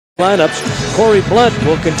lineups. Corey Blunt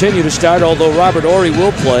will continue to start, although Robert Horry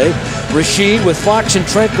will play. Rasheed with Fox and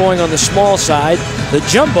Trent going on the small side. The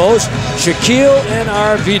Jumbos, Shaquille and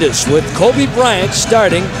Arvidas, with Kobe Bryant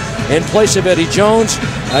starting in place of Eddie Jones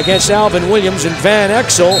against Alvin Williams, and Van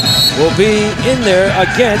Exel will be in there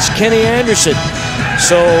against Kenny Anderson.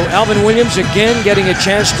 So Alvin Williams again getting a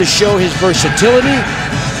chance to show his versatility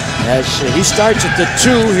as he starts at the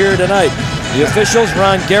 2 here tonight. The officials,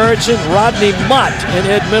 Ron Gerritsen, Rodney Mott, and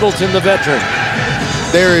Ed Middleton, the veteran.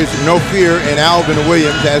 There is no fear in Alvin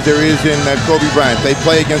Williams as there is in Kobe Bryant. They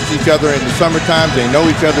play against each other in the summertime. They know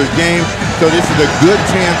each other's game. So this is a good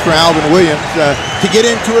chance for Alvin Williams to get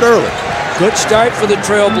into it early. Good start for the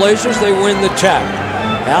Trailblazers. They win the tap.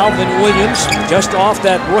 Alvin Williams just off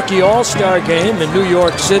that rookie all-star game in New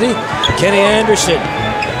York City. Kenny Anderson.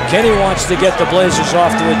 Kenny wants to get the Blazers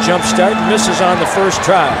off to a jump start. Misses on the first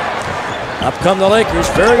try. Up come the Lakers.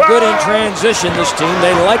 Very good in transition, this team.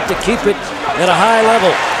 They like to keep it at a high level.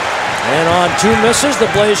 And on 2 misses, the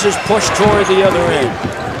Blazers push toward the other end.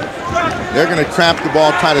 They're going to trap the ball,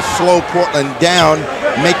 try to slow Portland down,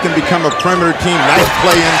 make them become a perimeter team. Nice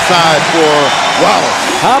play inside for Wallace.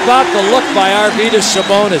 How about the look by Arvydas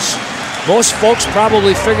Sabonis? Most folks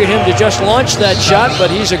probably figured him to just launch that shot, but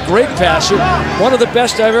he's a great passer. One of the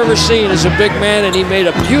best I've ever seen as a big man, and he made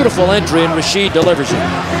a beautiful entry, and Rasheed delivers it.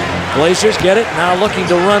 Blazers get it, now looking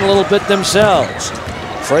to run a little bit themselves.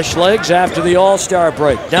 Fresh legs after the All-Star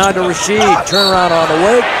break. Down to Rasheed, turnaround on the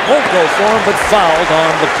way. Won't go for him, but fouled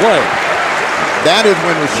on the play. That is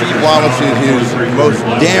when Rasheed Wallace is his most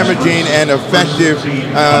damaging and effective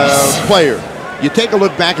player. You take a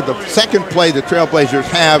look back at the second play the Trailblazers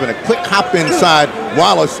have, and a quick hop inside.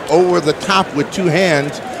 Wallace over the top with 2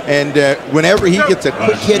 hands, and whenever he gets a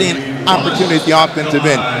quick hitting opportunity at the offensive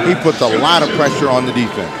end, he puts a lot of pressure on the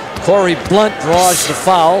defense. Corey Blunt draws the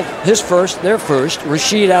foul. His first, their first.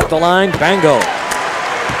 Rasheed at the line. Bango.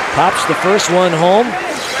 Pops the first one home.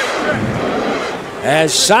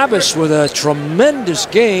 As Sabas with a tremendous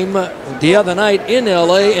game the other night in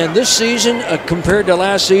LA, and this season, compared to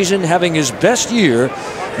last season, having his best year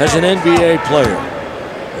as an NBA player.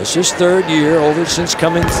 It's his 3rd year over since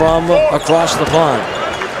coming from across the pond.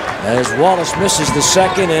 As Wallace misses the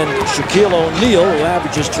second, and Shaquille O'Neal, who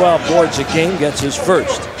averages 12 boards a game, gets his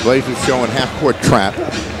first. Blazers showing half-court trap.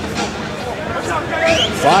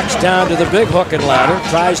 Fox down to the big hook and ladder,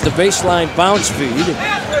 tries the baseline bounce feed,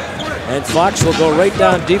 and Fox will go right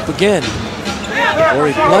down deep again.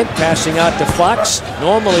 Corey Blunt passing out to Fox,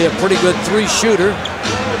 normally a pretty good 3-shooter.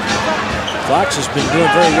 Fox has been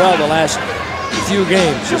doing very well the last few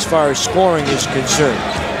games as far as scoring is concerned.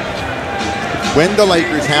 When the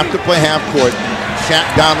Lakers have to play half court, Shaq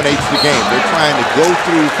dominates the game. They're trying to go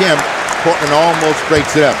through him. Portland almost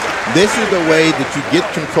breaks it up. This is the way that you get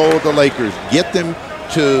control of the Lakers. Get them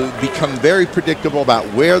to become very predictable about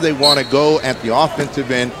where they want to go at the offensive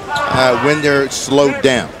end when they're slowed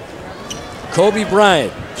down. Kobe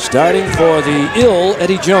Bryant starting for the ill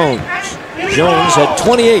Eddie Jones. Jones had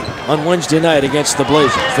 28 on Wednesday night against the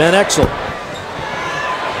Blazers. Van Exel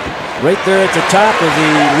right there at the top of the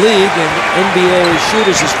league in NBA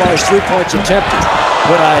shooters as far as 3 points attempted.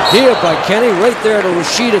 Good idea by Kenny right there to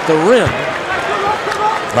Rasheed at the rim.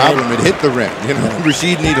 Problem, it hit the rim. You know,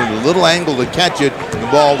 Rasheed needed a little angle to catch it. The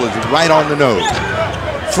ball was right on the nose.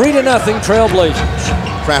 3-0 Trailblazers.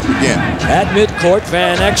 Trap again. At midcourt,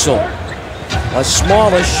 Van Exel. A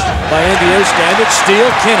smallish by NBA standards. Steal,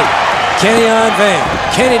 Kenny. Kenny on Van.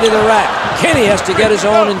 Kenny to the rack. Kenny has to get his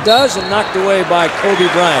own and does, and knocked away by Kobe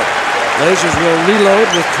Bryant. Blazers will reload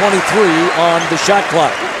with 23 on the shot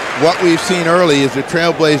clock. What we've seen early is the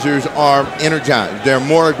Trailblazers are energized. They're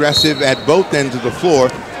more aggressive at both ends of the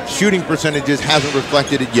floor. Shooting percentages hasn't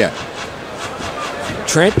reflected it yet.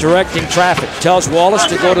 Trent directing traffic. Tells Wallace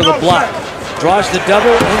to go to the block. Draws the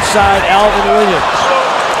double inside Alvin Williams.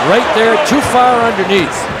 Right there, too far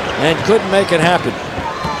underneath, and couldn't make it happen.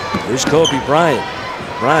 Here's Kobe Bryant.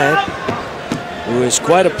 Bryant, who is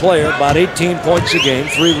quite a player, about 18 points a game,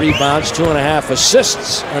 3 rebounds, 2.5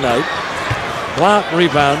 assists a night. Blount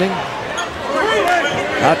rebounding.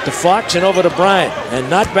 Out to Fox and over to Bryant, and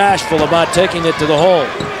not bashful about taking it to the hole.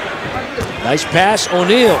 Nice pass,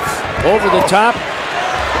 O'Neal over the top,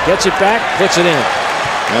 gets it back, puts it in.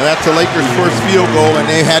 Now that's the Lakers' first field goal, and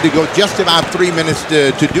they had to go just about 3 minutes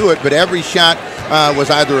to do it, but every shot was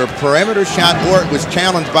either a perimeter shot or it was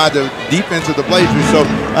challenged by the defense of the Blazers. So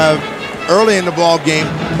early in the ball game,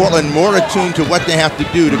 Portland more attuned to what they have to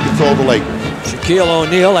do to control the Lakers. Shaquille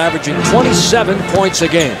O'Neal averaging 27 points a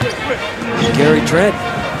game. Gary Trent,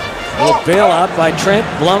 a little bailout by Trent.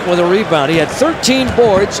 Blount with a rebound. He had 13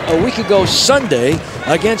 boards a week ago Sunday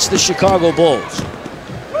against the Chicago Bulls.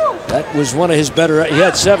 That was one of his better. He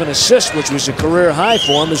had 7 assists, which was a career high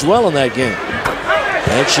for him as well in that game.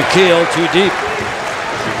 And Shaquille too deep.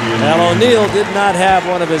 Now O'Neal did not have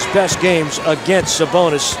one of his best games against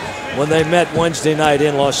Sabonis when they met Wednesday night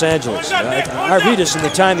in Los Angeles. Arvydas, in the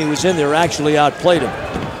time he was in there, actually outplayed him.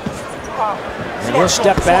 And he'll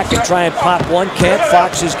step back and try and pop one. Can't.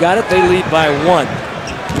 Fox has got it. They lead by 1.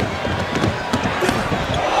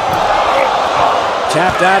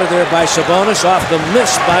 Tapped out of there by Sabonis, off the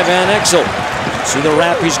miss by Van Exel. See the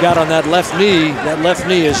wrap he's got on that left knee. That left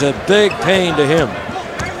knee is a big pain to him.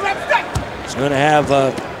 It's going to have.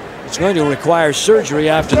 It's going to require surgery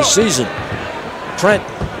after the season. Trent.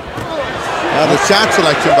 Now the shot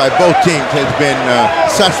selection by both teams has been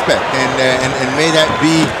suspect, and may that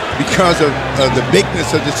be because of the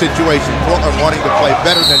bigness of the situation. Portland wanting to play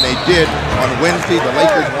better than they did on Wednesday. The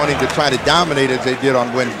Lakers wanting to try to dominate as they did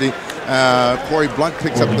on Wednesday. Corey Blunt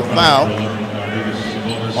picks up the foul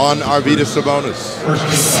on Arvydas Sabonis.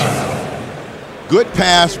 Good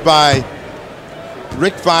pass by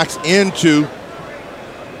Rick Fox into.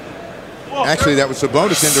 Actually, that was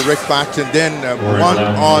Sabonis into Rick Fox, and then Blunt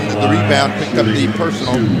on the rebound picked up the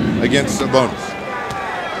personal against Sabonis.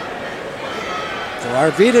 So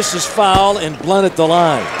Arvydas is foul and Blunt at the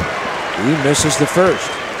line. He misses the first.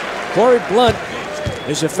 Corey Blunt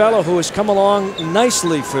is a fellow who has come along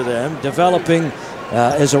nicely for them, developing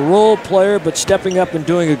as a role player, but stepping up and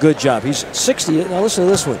doing a good job. He's 60. Now listen to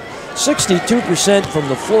this one: 62% from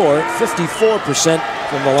the floor, 54%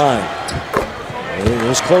 from the line.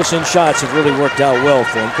 Those close-in shots have really worked out well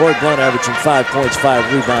for him. Corey Blunt averaging 5 points,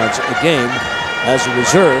 5 rebounds a game as a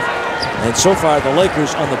reserve. And so far, the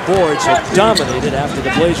Lakers on the boards have dominated after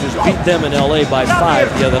the Blazers beat them in L.A. by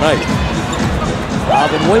 5 the other night.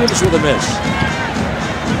 Alvin Williams with a miss.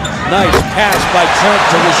 Nice pass by Trent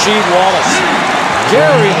to Rasheed Wallace.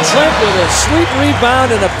 Gary Trent with a sweet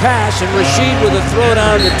rebound and a pass, and Rasheed with a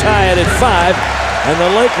throwdown to tie it at 5. And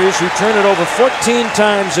the Lakers, who turn it over 14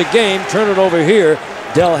 times a game, turn it over here.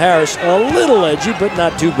 Del Harris, a little edgy, but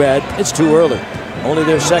not too bad. It's too early. Only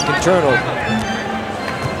their second turnover.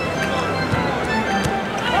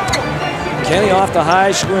 Kenny off the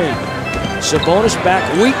high screen. Sabonis back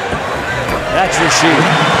weak. That's Rasheed.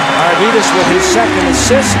 Arvydas with his second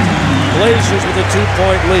assist. Blazers with a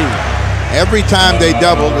 2-point lead. Every time they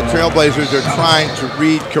double, the Trailblazers are trying to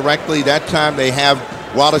read correctly. That time they have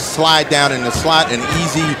Wallace slide down in the slot, an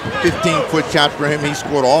easy 15-foot shot for him. He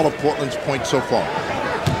scored all of Portland's points so far.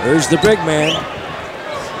 There's the big man.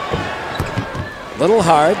 Little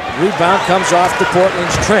hard. Rebound comes off to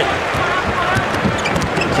Portland's Trent.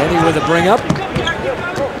 Kenny with a bring up.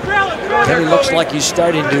 Kenny looks like he's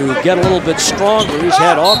starting to get a little bit stronger. He's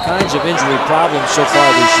had all kinds of injury problems so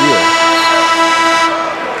far this year.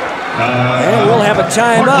 And we'll have a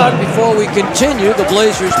timeout before we continue. The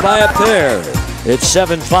Blazers buy a pair. It's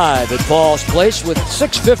 7-5 at Paul's Place with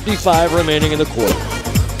 6:55 remaining in the quarter.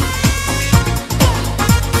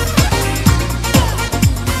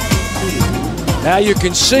 Now you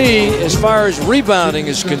can see, as far as rebounding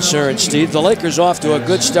is concerned, Steve, the Lakers off to a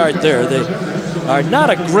good start there. They are not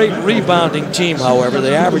a great rebounding team, however.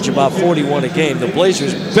 They average about 41 a game. The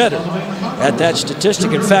Blazers better at that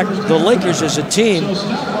statistic. In fact, the Lakers as a team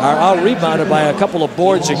are out-rebounded by a couple of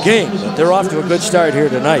boards a game. But they're off to a good start here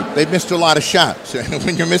tonight. They missed a lot of shots.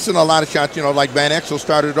 When you're missing a lot of shots, you know, like Van Exel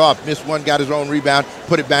started off, missed one, got his own rebound,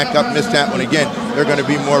 put it back up, missed that one again. There are going to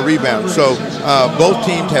be more rebounds. So both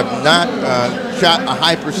teams have not shot a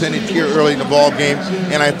high percentage here early in the ball game.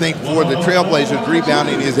 And I think for the Trailblazers,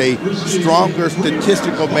 rebounding is a stronger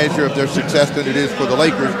statistical measure of their success than it is for the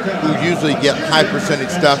Lakers, who usually get high percentage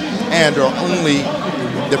stuff and are only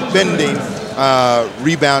defending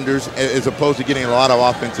rebounders as opposed to getting a lot of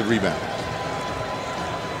offensive rebounds.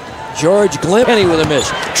 George Glimpany with a miss.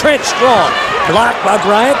 Trent strong. Blocked by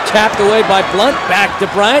Bryant. Tapped away by Blunt. Back to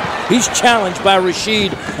Bryant. He's challenged by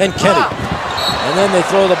Rasheed and Kenny. And then they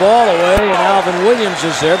throw the ball away, and Alvin Williams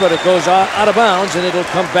is there, but it goes out of bounds, and it'll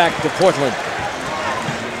come back to Portland.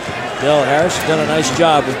 Del Harris has done a nice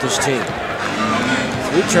job with this team.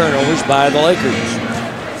 3 turnovers by the Lakers.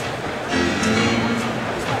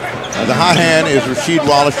 The hot hand is Rasheed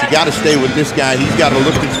Wallace. You got to stay with this guy. He's got to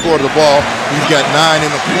look and score the ball. He's got 9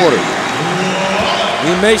 in the quarter.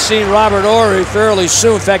 We may see Robert Horry fairly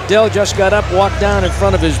soon. In fact, Dell just got up, walked down in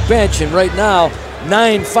front of his bench, and right now,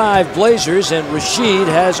 9-5 Blazers, and Rasheed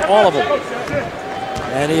has all of them.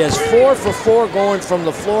 And he has 4 for 4 going from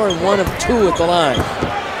the floor and 1 of 2 at the line.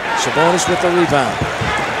 Sabonis with the rebound.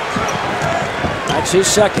 That's his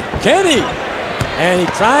second. Kenny! And he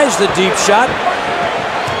tries the deep shot.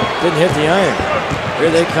 Didn't hit the iron.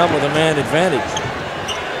 Here they come with a man advantage.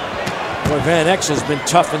 Boy, Van Exel's been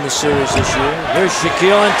tough in the series this year. Here's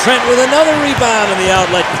Shaquille and Trent with another rebound in the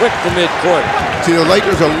outlet, quick to midcourt. See, the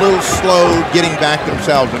Lakers are a little slow getting back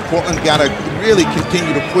themselves, and Portland got to really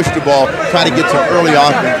continue to push the ball, try to get some early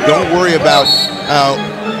offense. Don't worry about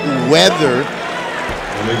whether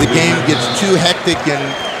the game gets too hectic and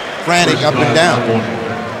frantic up and down.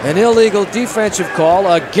 An illegal defensive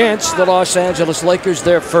call against the Los Angeles Lakers,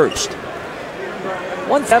 their first.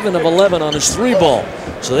 1-7 of 11 on his 3-ball.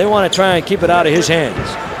 So they want to try and keep it out of his hands.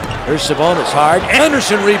 Here's Sabonis hard.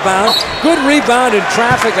 Anderson rebound. Good rebound in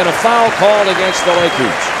traffic and a foul called against the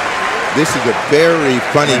Lakers. This is a very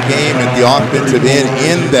funny game at the offensive end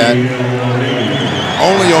in that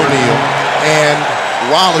only O'Neal and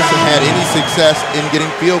Wallace have had any success in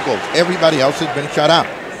getting field goals. Everybody else has been shut out.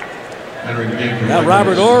 Now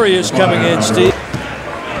Robert Horry is coming in, Steve.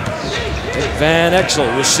 Van Exel,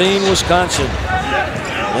 Racine, Wisconsin.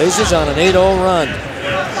 Blazers on an 8-0 run.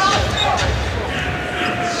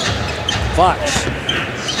 Fox.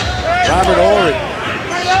 Robert Horry.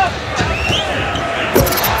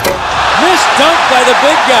 Missed dunk by the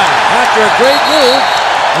big guy after a great move.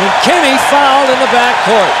 And Kenny fouled in the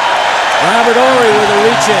backcourt. Robert Horry with a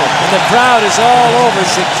reach in. And the crowd is all over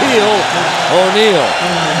Shaquille O'Neal.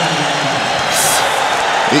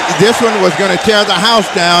 This one was going to tear the house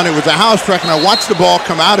down. It was a house wreck, and I watched the ball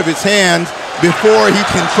come out of his hands before he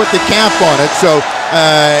can put the cap on it. So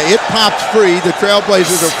it pops free. The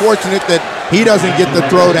Trailblazers are fortunate that he doesn't get the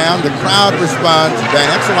throwdown. The crowd responds. Van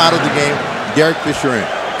Exel out of the game. Derek Fisher in.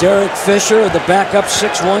 Derek Fisher, the backup,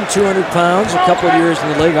 6'1", 200 pounds, a couple of years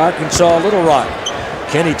in the league. Arkansas, Little Rock.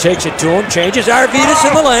 Kenny takes it to him, changes Arvidas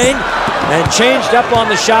in the lane, and changed up on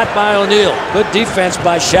the shot by O'Neal. Good defense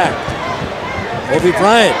by Shaq. Kobe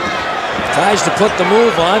Bryant tries to put the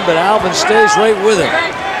move on, but Alvin stays right with him.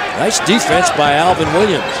 Nice defense by Alvin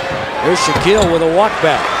Williams. Here's Shaquille with a walk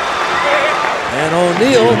back. And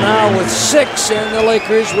O'Neal now with 6, and the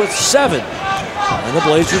Lakers with 7. And the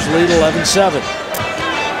Blazers lead 11-7.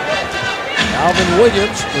 Alvin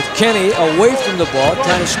Williams with Kenny away from the ball,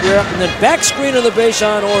 trying to square up, and then back screen on the base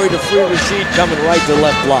on Horry to free Rasheed, coming right to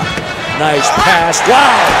left block. Nice pass.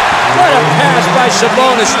 Wow! What a pass by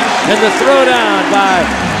Sabonis. And the throwdown by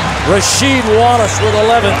Rasheed Wallace with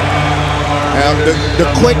 11. The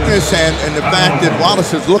quickness and the fact that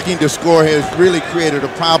Wallace is looking to score has really created a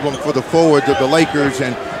problem for the forwards of the Lakers.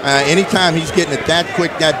 And anytime he's getting it that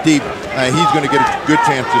quick, that deep, he's going to get a good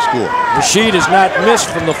chance to score. Rasheed has not missed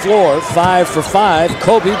from the floor. 5 for 5.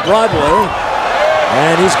 Kobe Broadway.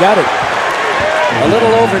 And he's got it. A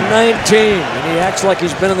little over 19, and he acts like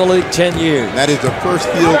he's been in the league 10 years. That is the first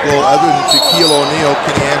field goal other than Shaquille O'Neal.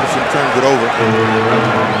 Kenny Anderson turns it over.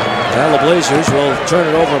 Well, the Blazers will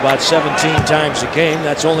turn it over about 17 times a game.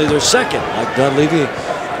 That's only their second. Like Dunleavy,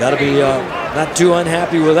 got to be not too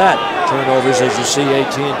unhappy with that. Turnovers, as you see,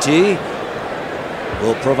 AT&T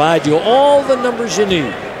will provide you all the numbers you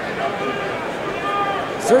need.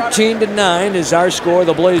 13-9 is our score.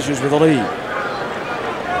 The Blazers with the lead.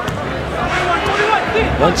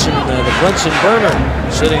 The Brunson Burner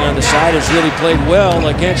sitting on the side has really played well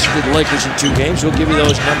against the Lakers in 2 games. We'll give you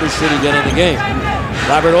those numbers should he get in the game.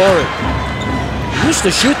 Robert Horry used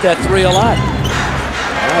to shoot that 3 a lot.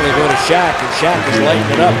 Now they go to Shaq, and Shaq is lighting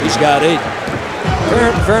it up. He's got 8.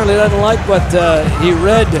 Apparently doesn't like what he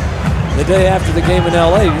read the day after the game in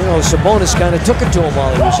L.A. You know, Sabonis kind of took it to him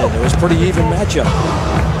while he was in there. It was a pretty even matchup.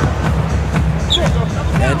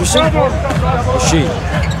 Anderson, Rasheed.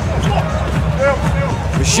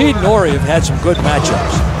 Rasheed and Horry have had some good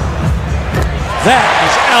matchups. That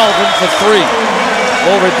is Alvin for 3.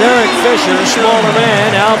 Over Derek Fisher, a smaller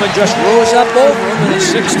man. Alvin just rose up over him, and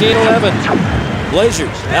it's 16-11.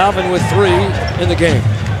 Blazers, Alvin with 3 in the game.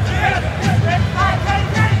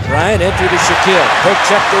 Bryant entry to Shaquille. Poke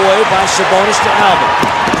checked away by Sabonis to Alvin.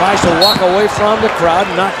 Tries to walk away from the crowd,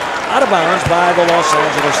 knocked out of bounds by the Los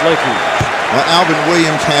Angeles Lakers. Well, Alvin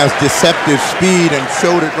Williams has deceptive speed and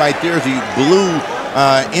showed it right there as he blew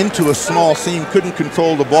into a small seam, couldn't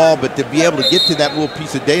control the ball, but to be able to get to that little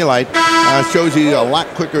piece of daylight shows he's a lot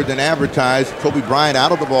quicker than advertised. Kobe Bryant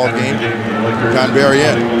out of the ball game. John Barry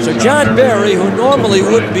in. So John Barry, who normally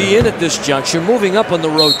wouldn't be in at this juncture, moving up on the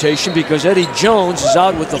rotation because Eddie Jones is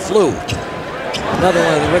out with the flu. Another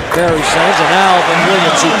one of the Rick Barry sons, and Alvin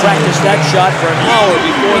Williams, who practiced that shot for an hour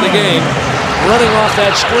before the game, running off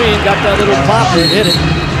that screen, got that little pop and hit it.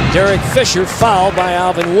 Derek Fisher fouled by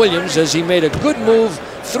Alvin Williams as he made a good move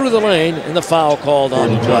through the lane, and the foul called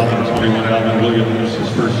on the play.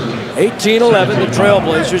 18-11, the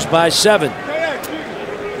Trailblazers by 7.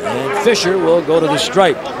 And Fisher will go to the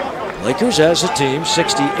stripe. Lakers as a team,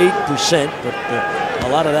 68%, but a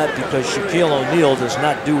lot of that because Shaquille O'Neal does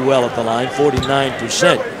not do well at the line,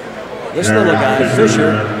 49%. This little guy,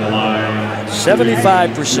 Fisher,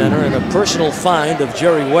 75%er and a personal find of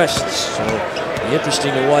Jerry West's. So it'll be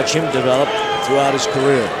interesting to watch him develop throughout his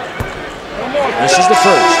career. This is the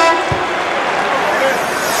first.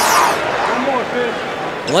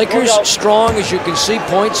 Lakers strong, as you can see,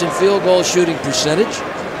 points and field goal shooting percentage.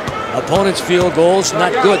 Opponents' field goals,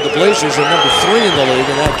 not good. The Blazers are number 3 in the league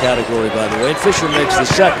in that category, by the way. And Fisher makes the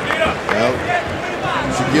second. Well,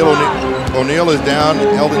 Shaquille O'Neal is down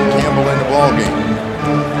and Eldon Campbell in the ballgame.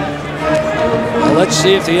 Well, let's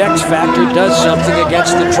see if the X Factor does something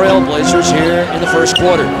against the Trailblazers here in the first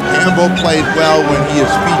quarter. Campbell plays well when he is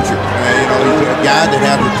featured. You know, he's a guy that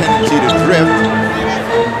has a tendency to drift.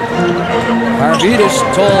 Arvidas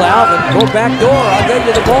told Alvin, go back door, I'll get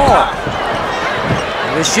you the ball.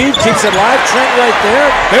 Rasheed keeps it live. Trent right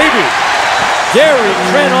there. Baby. Gary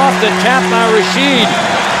Trent off the tap by Rasheed.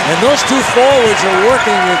 And those two forwards are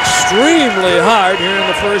working extremely hard here in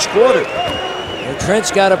the first quarter. And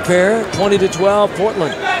Trent's got a pair. 20-12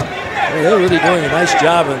 Portland. Well, they're really doing a nice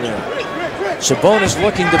job in there. Sabonis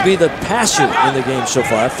looking to be the passer in the game so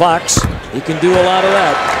far. Fox, he can do a lot of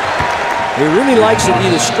that. He really likes it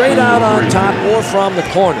either straight out on top or from the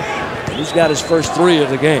corner. And he's got his first 3 of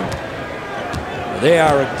the game. They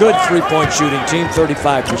are a good three-point shooting team,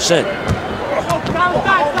 35%.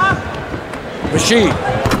 Rasheed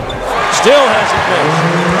still hasn't missed.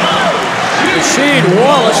 Rasheed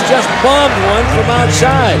Wallace just bombed one from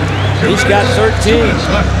outside. He's got 13.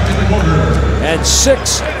 And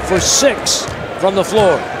 6 for 6 from the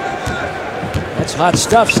floor. That's hot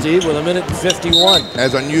stuff, Steve, with 1:51.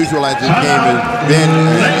 As unusual as this game has been,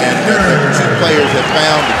 and the 2 players have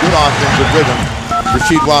found a good offensive rhythm,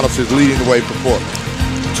 Rasheed Wallace is leading the way for Portland.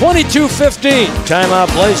 22-15, timeout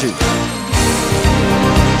Blazers.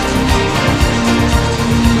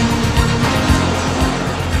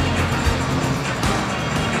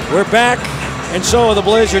 We're back, and so are the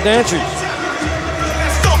Blazer dancers.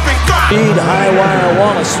 Speed high wire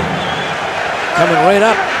Wallace coming right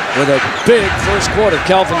up with a big first quarter.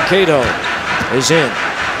 Kelvin Cato is in.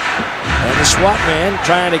 And the SWAT man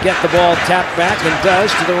trying to get the ball tapped back and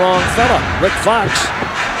does to the wrong fella. Rick Fox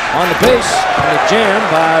on the base and a jam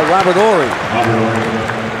by Robert Horry.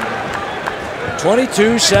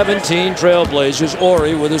 22-17 Trailblazers.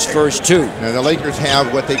 Horry with his first 2. Now the Lakers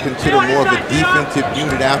have what they consider more of a defensive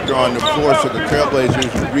unit after on the floor, so the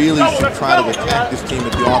Trailblazers really should try to attack this team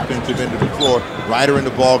at the offensive end of the floor. Ryder in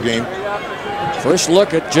the ball game. First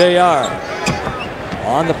look at JR.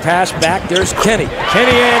 On the pass back, there's Kenny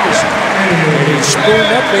Anderson. And he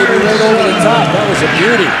spooned up baby right over the top. That was a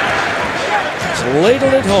beauty.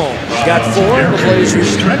 Ladled it home. He's got 4. The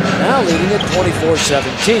Blazers now leading at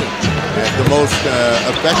 24-17. The most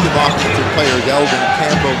effective offensive player is Eldon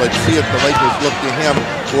Campbell. Let's see if the Lakers look to him,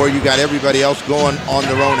 or you got everybody else going on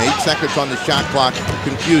their own. 8 seconds on the shot clock.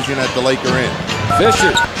 Confusion at the Laker end.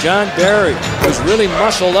 Fisher, John Barry, was really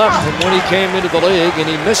muscled up from when he came into the league, and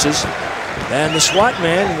he misses. And the SWAT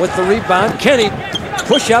man with the rebound. Kenny,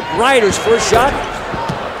 push up, Ryder's first shot.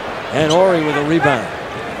 And Horry with a rebound.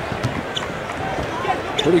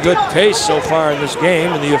 Pretty good pace so far in this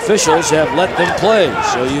game, and the officials have let them play.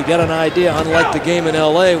 So you get an idea, unlike the game in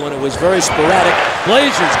LA when it was very sporadic.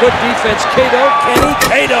 Blazers, good defense. Cato, Kenny,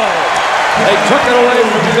 Cato. They took it away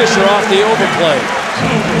from Fisher off the overplay.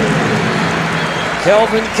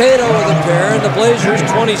 Kelvin Cato with a pair, and the Blazers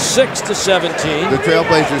 26-17. The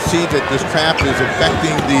Trailblazers see that this trap is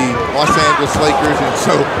affecting the Los Angeles Lakers, and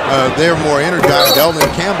so they're more energized. Eldon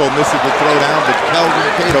Campbell misses the throwdown, but Kelvin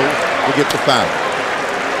Cato will get the foul.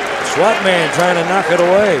 SWAT man trying to knock it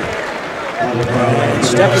away. And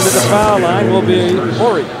stepping to the foul line will be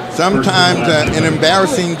Horry. Sometimes an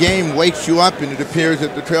embarrassing game wakes you up, and it appears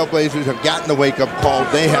that the Trailblazers have gotten the wake-up call.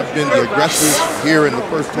 They have been the aggressors here in the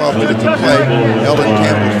first 12 minutes of play. Eldon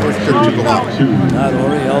Campbell's first trip to the line. Not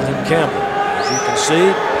Horry, Eldon Campbell. As you can see,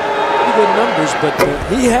 pretty good numbers, but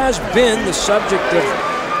he has been the subject of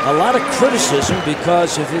a lot of criticism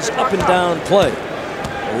because of his up-and-down play.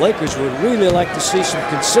 The Lakers would really like to see some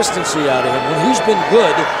consistency out of him. When he's been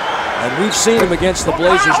good, and we've seen him against the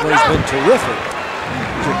Blazers when he's been terrific,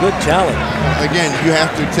 he's a good talent. Again, you have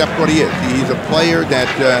to accept what he is. He's a player that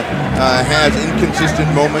has inconsistent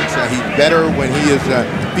moments. He's better when he is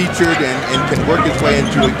featured and can work his way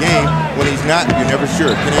into a game. When he's not, you're never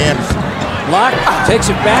sure. Kenny Anderson. Block, takes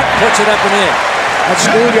it back, puts it up and in. That's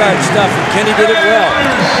schoolyard stuff, and Kenny did it well.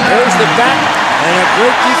 There's the back. And a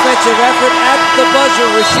great defensive effort at the buzzer.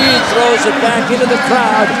 Rasheed throws it back into the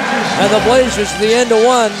crowd. And the Blazers at the end of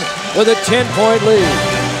 1 with a 10-point lead.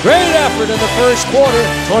 Great effort in the first quarter,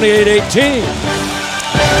 28-18.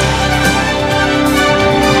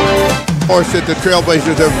 Of course, that the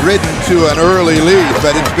Trailblazers have ridden to an early lead,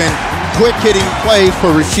 but it's been quick-hitting plays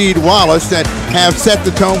for Rasheed Wallace that have set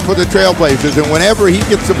the tone for the Trailblazers. And whenever he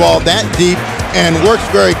gets the ball that deep and works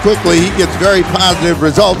very quickly, he gets very positive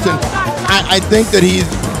results. And I think that he's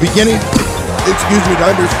beginning, to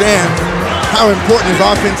understand how important his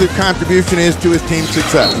offensive contribution is to his team's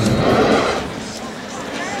success.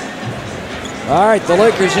 All right, the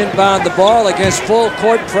Lakers inbound the ball against full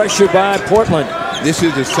court pressure by Portland. This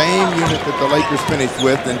is the same unit that the Lakers finished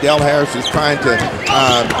with, and Del Harris is trying to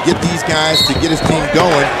get these guys to get his team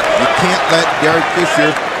going. You can't let Derek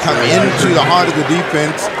Fisher come into the heart of the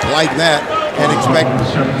defense like that and expect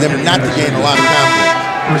them not to gain a lot of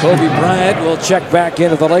confidence. Kobe Bryant will check back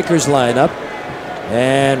into the Lakers lineup,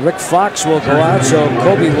 and Rick Fox will go out, so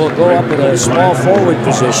Kobe will go up in a small forward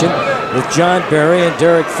position with John Barry and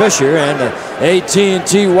Derek Fisher, and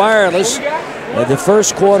AT&T Wireless. The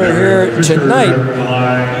first quarter here tonight,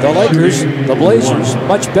 the Blazers,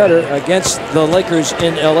 much better against the Lakers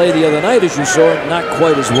in LA the other night, as you saw, not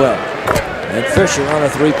quite as well. And Fisher on a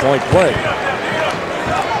three-point play.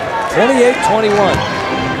 28-21.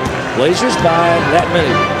 Blazers by that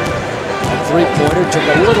many. A three-pointer took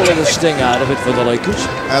a little of the sting out of it for the Lakers.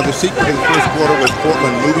 The secret of the first quarter was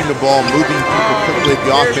Portland moving the ball, moving people quickly at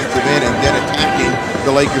the offensive end, and then attacking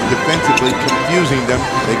the Lakers defensively, confusing them.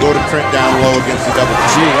 They go to Trent down low against the double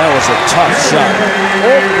team. Gee, that was a tough shot.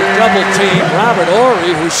 Over the double team, Robert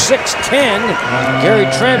Horry, who's 6'10", Gary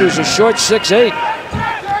Trent, who's a short 6'8",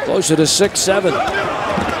 closer to 6'7".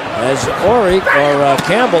 As Horry, or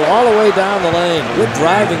Campbell, all the way down the lane. Good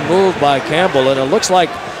driving move by Campbell, and it looks like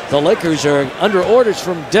the Lakers are under orders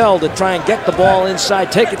from Dell to try and get the ball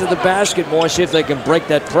inside, take it to the basket more, see if they can break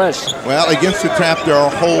that press. Well, against the trap, there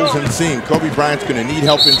are holes in seam. Kobe Bryant's going to need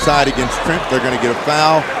help inside against Trent. They're going to get a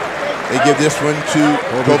foul. They give this one to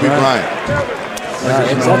Kobe Bryant.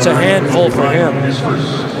 That's a handful for him.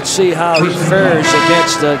 Let's see how he fares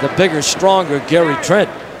against the bigger, stronger Gary Trent.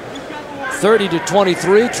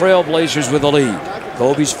 30-23, Trailblazers with the lead.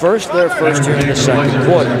 Kobe's first, their first here in the second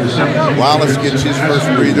quarter. Wallace gets his first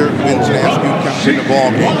breather. Vincent Askew comes in the ball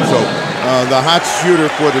game. So the hot shooter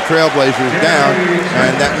for the Trailblazers down,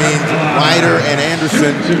 and that means Ryder and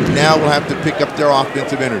Anderson now will have to pick up their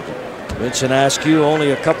offensive energy. Vincent Askew only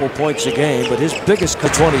a couple points a game, but his biggest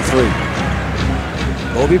 23.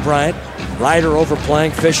 Kobe Bryant, Ryder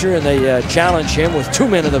overplaying Fisher, and they challenge him with 2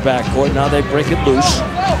 men in the backcourt. Now they break it loose.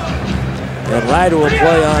 And Ryder will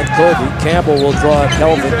play on Kobe. Campbell will draw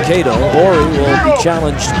Kelvin Cato. Horry will be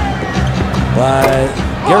challenged by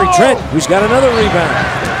Gary Trent, who's got another rebound.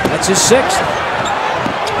 That's his sixth.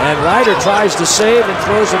 And Ryder tries to save and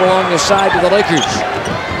throws it along the side to the Lakers.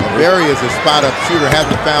 Barry is a spot-up shooter,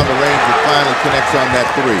 hasn't found the range that finally connects on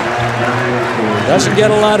that three. Doesn't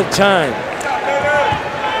get a lot of time.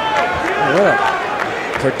 What a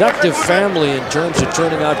productive family in terms of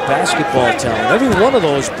turning out basketball talent. Every one of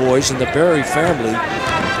those boys in the Barry family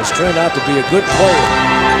has turned out to be a good player.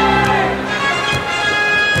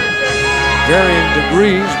 Varying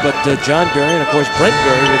degrees, but John Barry and, of course, Brent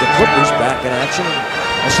Barry with the Clippers back in action.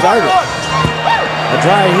 A starter. A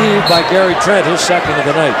dry heave by Gary Trent, his second of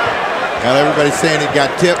the night. Now everybody's saying it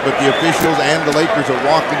got tipped, but the officials and the Lakers are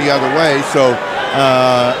walking the other way, so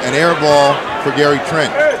an air ball for Gary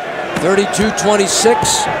Trent.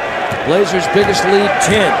 32-26, Blazers' biggest lead,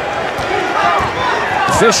 10.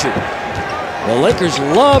 Fisher. The Lakers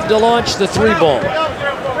love to launch the three ball.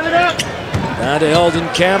 Down to Eldon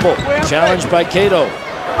Campbell, challenged by Cato.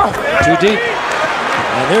 Too deep.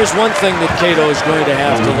 And there's one thing that Cato is going to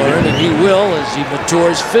have to learn, and he will as he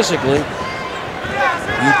matures physically.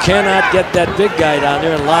 You cannot get that big guy down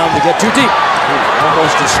there and allow him to get too deep.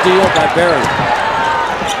 Almost a steal by Barry.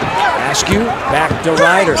 Askew back to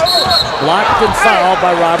Ryder. Blocked and fouled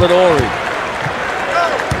by Robert Horry.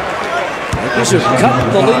 Lakers have cut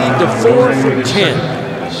the lead to 4 from 10.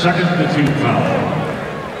 Second to team foul.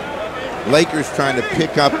 Lakers trying to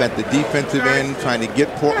pick up at the defensive end, trying to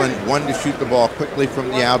get Portland, one, to shoot the ball quickly from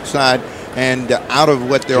the outside and out of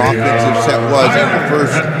what their offensive set was in the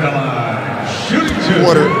first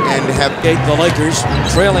quarter, and have the Lakers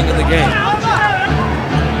trailing in the game.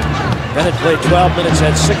 Bennett played 12 minutes,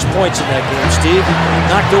 had 6 points in that game, Steve.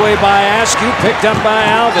 Knocked away by Askew, picked up by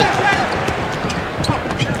Alvin.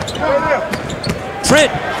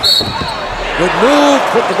 Trent, good move,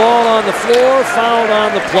 put the ball on the floor, fouled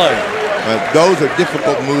on the play. Those are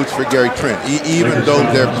difficult moves for Gary Trent. Even though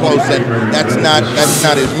they're close, that's not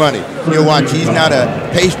his money. You'll watch, he's not a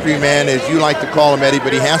pastry man, as you like to call him, Eddie,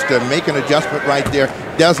 but he has to make an adjustment right there.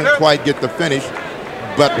 Doesn't quite get the finish.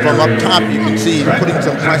 but from up top, you can see he's putting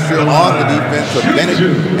some pressure on the defense of Bennett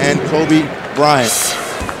and Kobe Bryant.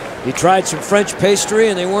 He tried some French pastry,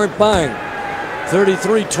 and they weren't buying.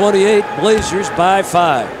 33-28, Blazers by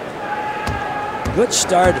 5. Good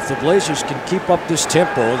start. If the Blazers can keep up this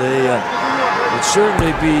tempo, they would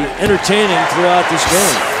certainly be entertaining throughout this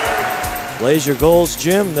game. Blazer goals,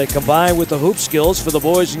 Jim. They combine with the hoop skills for the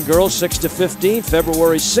boys and girls, 6-15,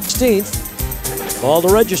 February 16th. Call the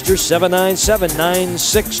register,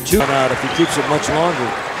 797-962. Out if he keeps it much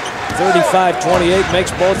longer. 35-28,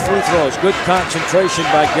 makes both free throws. Good concentration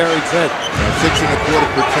by Gary Trent.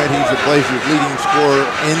 6.25%. He's the Blazers' leading scorer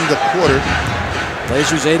in the quarter.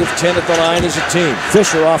 Blazers 8 of 10 at the line as a team.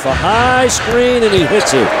 Fisher off a high screen, and he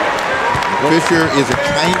hits it. Fisher is a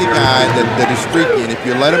kind of guy that is streaky, and if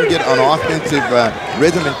you let him get on offensive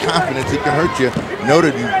rhythm and confidence, he can hurt you.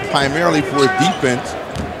 Noted primarily for his defense.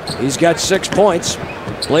 He's got 6 points.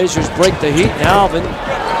 Blazers break the heat, and Alvin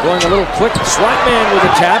going a little quick swat man with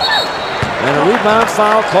a tap. And a rebound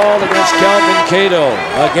foul called against Kelvin Cato,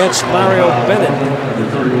 against Mario Bennett.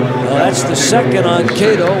 Well, that's the second on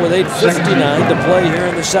Cato with 8:59 to play here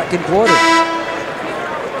in the second quarter.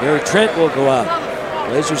 Gary Trent will go out.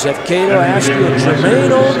 Blazers have Cato, Askew, and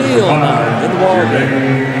Jermaine O'Neal now in the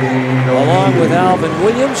ballgame, along with Alvin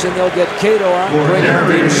Williams, and they'll get Cato out and bring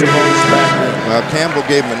Arvydas Sabonis back in. Well, Campbell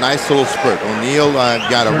gave him a nice little spurt. O'Neal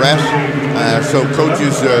got a rest, so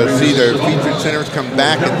coaches see their featured centers come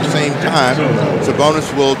back at the same time.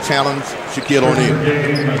 Sabonis will challenge Shaquille O'Neal.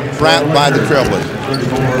 Trapped by the Trailblazers.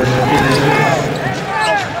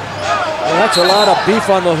 Well, that's a lot of beef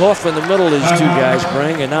on the hoof in the middle these two guys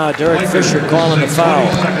bring, and now Derek Fisher calling the foul.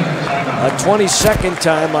 A 22nd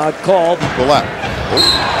timeout called. The left.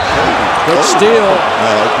 Good steal.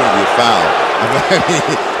 No, it's going to be a foul. I mean,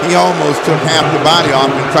 he almost took half the body off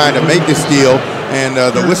and tried to make the steal, and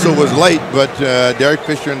the whistle was late, but Derek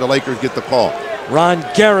Fisher and the Lakers get the call. Ron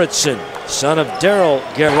Gerritsen, son of Daryl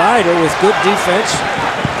Ryder, with good defense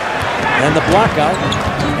and the block out.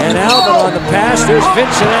 And Alvin on the pass. There's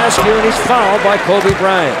Vincent Askew, and he's fouled by Kobe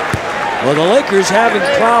Bryant. Well, the Lakers having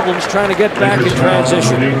problems trying to get back in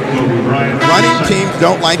transition. Running teams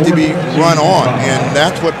don't like to be run on, and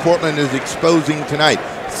that's what Portland is exposing tonight.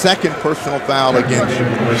 Second personal foul against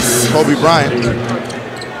Kobe Bryant.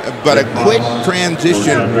 But a quick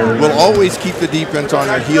transition will always keep the defense on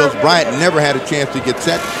their heels. Bryant never had a chance to get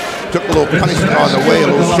set. Took a little punishment on the way, a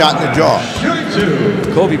little shot in the jaw.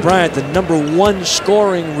 Kobe Bryant, the #1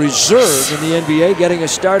 scoring reserve in the NBA, getting a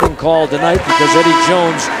starting call tonight because Eddie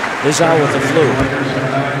Jones is out with the flu.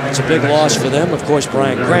 It's a big loss for them. Of course,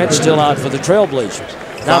 Brian Grant still out for the Trailblazers.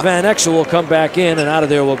 Now Van Exel will come back in, and out of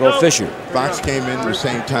there will go Fisher. Fox came in at the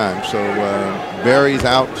same time, so Barry's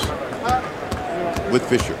out with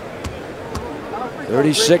Fisher.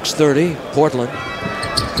 36-30, Portland.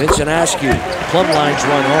 Vincent Askew, plumb lines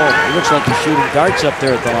run home. He looks like he's shooting darts up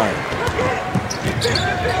there at the line.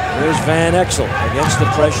 There's Van Exel against the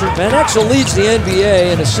pressure. Van Exel leads the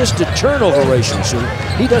NBA in assisted turnover ratio, so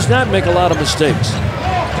he does not make a lot of mistakes.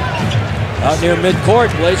 Out near midcourt,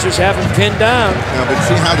 Blazers have him pinned down. Now, but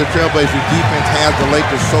see how the Trailblazers defense has the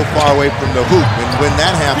Lakers so far away from the hoop, and when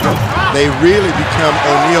that happens, they really become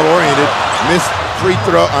O'Neal-oriented. Missed free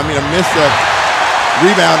throw, a missed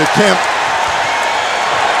rebound attempt.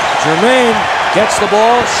 Jermaine gets the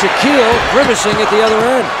ball. Shaquille grimacing at the other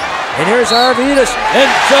end. And here's Arvydas. And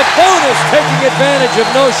Sabonis taking advantage of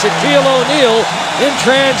no Shaquille O'Neal in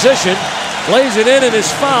transition. Plays it in and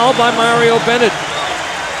is fouled by Mario Bennett.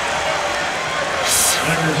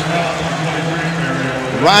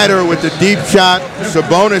 Ryder with the deep shot.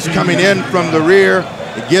 Sabonis coming in from the rear.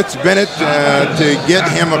 It gets Bennett to get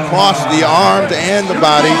him across the arms and the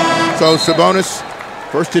body. So Sabonis,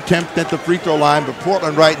 first attempt at the free throw line, but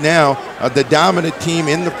Portland right now, the dominant team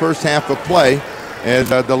in the first half of play, as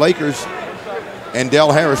the Lakers and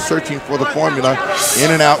Del Harris searching for the formula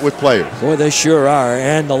in and out with players. Boy, they sure are.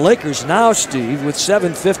 And the Lakers now, Steve, with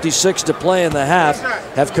 7:56 to play in the half,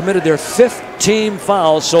 have committed their 5th team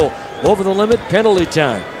foul, so over the limit, penalty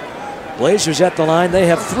time. Blazers at the line, they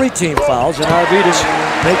have 3 team fouls, and Arvydas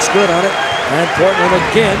makes good on it, and Portland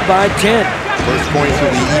again by 10. First points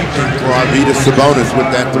of the evening for Arvydas Sabonis with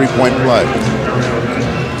that 3-point play.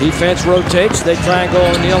 Defense rotates. They try and go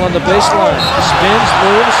O'Neal on the baseline. Spins,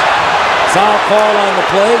 moves. Foul call on the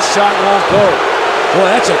play. Shot won't go. Boy,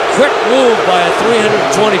 that's a quick move by a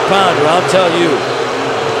 320-pounder, I'll tell you.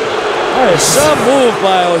 That is some move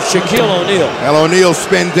by Shaquille O'Neal. Well, O'Neal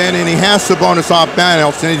spins in, and he has Sabonis off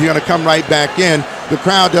balance, and he's going to come right back in. The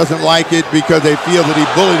crowd doesn't like it because they feel that he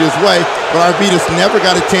bullied his way, but Arvydas never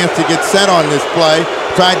got a chance to get set on this play.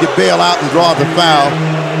 Tried to bail out and draw the foul.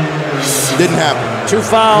 Didn't happen. 2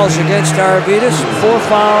 fouls against Arvydas, 4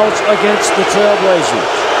 fouls against the Trailblazers.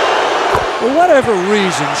 For whatever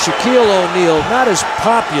reason, Shaquille O'Neal not as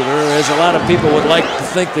popular as a lot of people would like to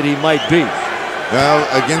think that he might be. Well,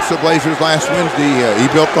 against the Blazers last Wednesday, he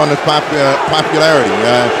built on his popularity.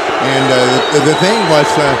 The thing was,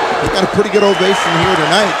 he got a pretty good ovation here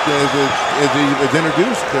tonight as he was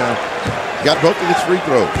introduced. Got both of his free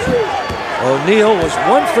throws. O'Neal was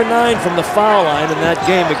 1 for 9 from the foul line in that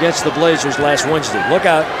game against the Blazers last Wednesday. Look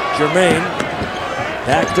out, Jermaine.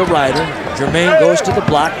 Back to Ryder. Jermaine goes to the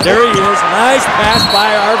block. There he is. Nice pass by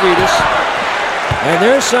Arvydas. And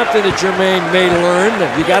there's something that Jermaine may learn, that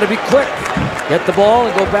you got to be quick. Get the ball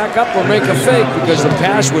and go back up or make a fake, because the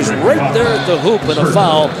pass was right there at the hoop and a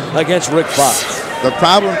foul against Rick Fox. The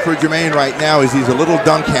problem for Jermaine right now is he's a little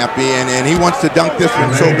dunk happy, and he wants to dunk this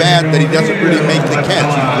one so bad that he doesn't really make the catch.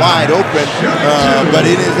 He's wide open, but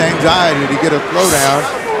in his anxiety to get a throwdown,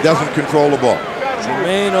 doesn't control the ball.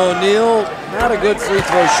 Jermaine O'Neal, not a good free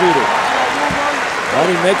throw shooter. But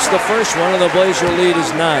he makes the first one, and the Blazer lead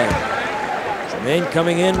is 9. Jermaine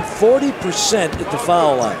coming in 40% at the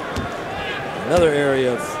foul line. Another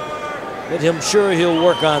area that I'm sure he'll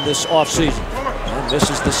work on this offseason. And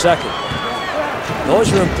misses the second.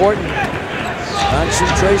 Those are important.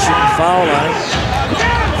 Concentration, foul line.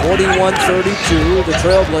 41-32, the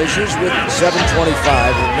Trailblazers with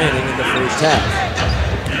 7:25 remaining in the first half.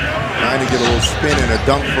 Trying to get a little spin and a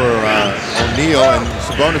dunk for O'Neal, and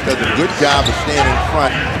Sabonis does a good job of staying in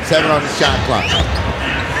front. 7 on the shot clock.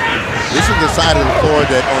 This is the side of the floor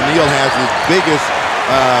that O'Neal has his biggest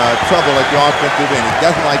trouble at the offensive end. He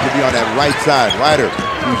doesn't like to be on that right side. Ryder,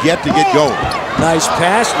 who's yet to get going. Nice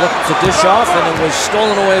pass, looked to dish off, and it was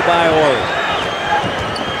stolen away by Horry.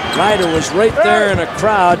 Ryder was right there in a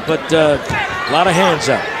crowd, but a lot of hands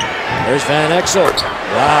up. There's Van Exel.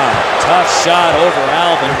 Wow, tough shot over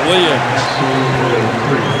Alvin Williams.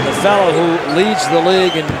 The fellow who leads the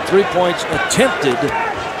league in 3 points attempted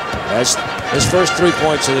as his first 3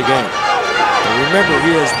 points of the game. And remember,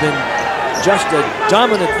 he has been just a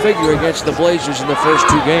dominant figure against the Blazers in the first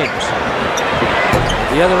 2 games.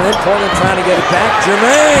 At the other end, Portland trying to get it back.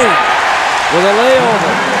 Jermaine with a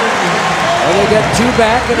layover. And they get 2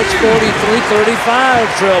 back, and it's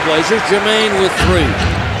 43-35 Trailblazers. Jermaine with 3.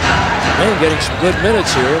 Jermaine getting some good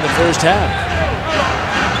minutes here in the first half.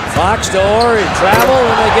 Fox to Horry, travel,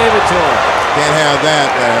 and they gave it to him. Can't have that.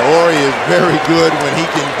 Horry is very good when he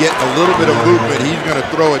can get a little bit of movement. He's going to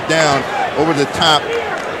throw it down over the top.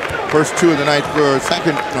 First 2 of the night for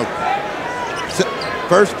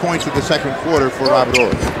first points of the second quarter for Robert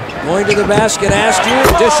Horry. Going to the basket, Askew,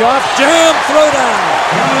 dish off, jam, throw down.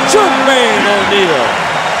 Jermaine O'Neal.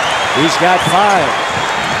 He's got 5.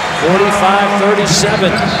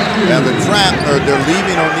 45-37. Now the trap, they're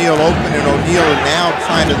leaving O'Neal open, and O'Neal is now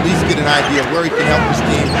trying to at least get an idea of where he can help his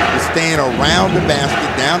team. Is staying around the basket,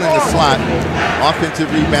 down in the slot,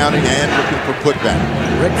 offensive rebounding, and looking for putback.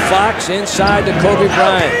 Rick Fox inside to Kobe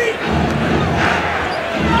Bryant.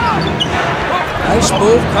 Nice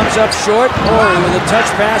move, comes up short. Horry with a touch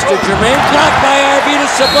pass to Jermaine. Blocked by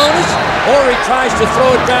Arvydas Sabonis. Horry tries to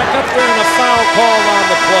throw it back up there, and a foul called on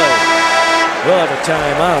the play. We'll have a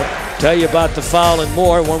timeout. Tell you about the foul and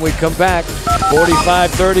more when we come back.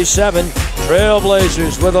 45-37,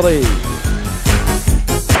 Trailblazers with a lead.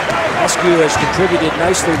 Askew has contributed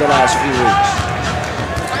nicely the last few weeks.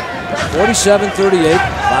 47-38,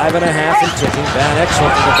 5.5 and ticking. Van Exel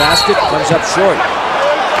to the basket, comes up short.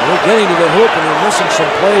 We're getting to the hoop, and we're missing some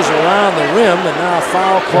plays around the rim, and now a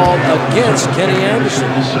foul called against Kenny Anderson.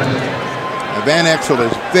 Van Exel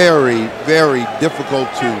is very, very difficult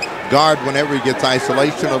to guard whenever he gets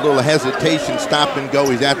isolation. A little hesitation, stop and go.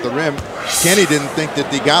 He's at the rim. Kenny didn't think that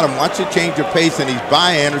they got him. Watch the change of pace, and he's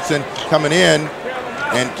by Anderson coming in,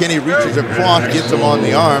 and Kenny reaches across, gets him on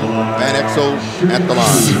the arm. Van Exel at the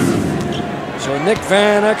line. So Nick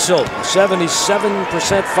Van Exel,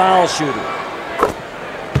 77% foul shooter,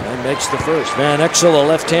 and makes the first. Van Exel, a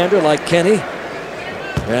left-hander like Kenny.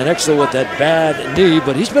 Van Exel with that bad knee,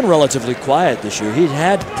 but he's been relatively quiet this year. He'd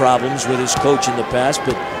had problems with his coach in the past,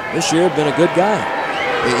 but this year been a good guy.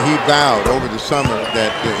 He vowed over the summer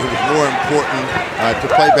that it was more important to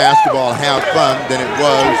play basketball and have fun than it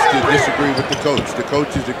was to disagree with the coach. The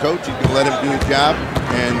coach is the coach. You can let him do his job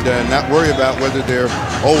and not worry about whether they're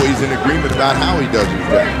always in agreement about how he does his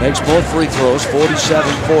job. Makes both free throws,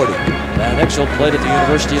 47-40. Van Exel played at the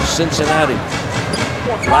University of Cincinnati.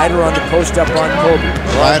 Ryder on the post up on Kobe.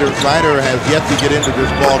 Ryder has yet to get into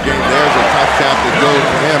this ball game. There's a tough shot that goes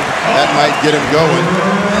for him. That might get him going.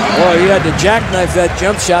 Boy, he had to jackknife that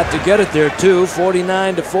jump shot to get it there, too.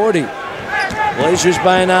 49-40. Blazers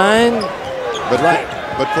by 9.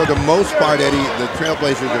 But But for the most part, Eddie, the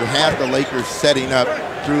Trailblazers have had the Lakers setting up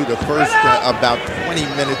through the first about 20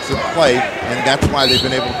 minutes of play, and that's why they've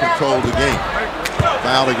been able to control the game.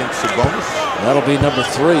 Foul against Sabonis. That'll be number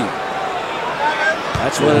 3.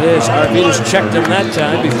 That's what it is. Arvidas checked him that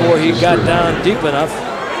time before he got down deep enough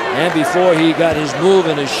and before he got his move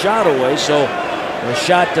and his shot away. So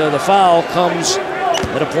the foul comes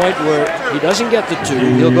at a point where he doesn't get the 2.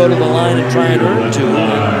 He'll go to the line and try and earn 2.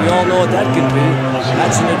 And we all know what that can be.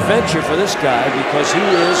 That's an adventure for this guy because he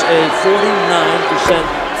is a 49%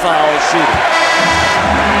 foul shooter.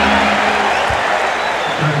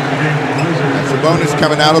 Sabonis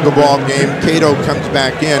coming out of the ball game. Cato comes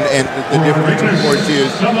back in, and the difference, of course,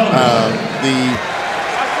 is the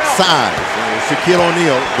size. Shaquille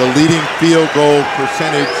O'Neal, the leading field goal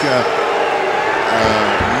percentage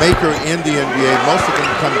maker in the NBA. Most of them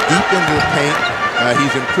come deep into the paint.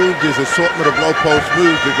 He's improved his assortment of low post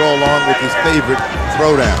moves to go along with his favorite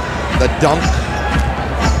throwdown, the dunk,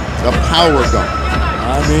 the power dunk.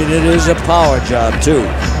 I mean, it is a power job, too.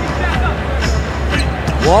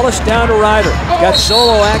 Wallace down to Ryder. Got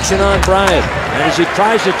solo action on Bryant. And as he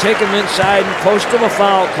tries to take him inside and post him, a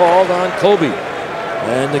foul called on Kobe.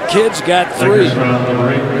 And the kid's got 3. Kobe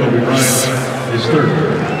Bryant is third.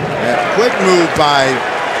 Quick move by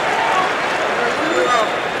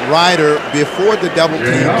Ryder before the double team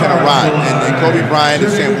can arrive. And Kobe Bryant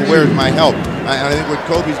is saying, well, where's my help? I think what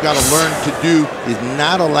Kobe's got to learn to do is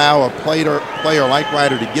not allow a player like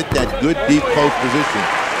Ryder to get that good deep post position.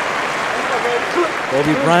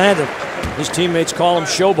 Kobe Bryant, his teammates call him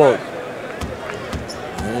Showboat.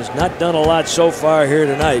 And has not done a lot so far here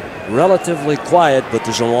tonight. Relatively quiet, but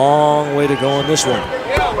there's a long way to go in this one.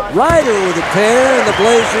 Ryder with a pair, and the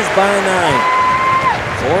Blazers by 9.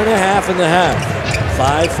 4.5 in the half.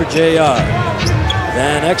 5 for JR.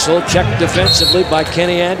 Van Exel checked defensively by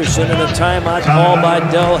Kenny Anderson, and a timeout called by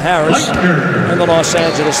Del Harris and the Los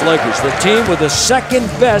Angeles Lakers. The team with the second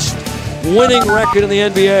best winning record in the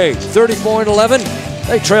NBA. 34-11.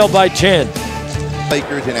 They trail by 10.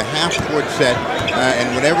 Lakers in a half-court set,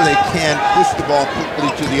 and whenever they can, push the ball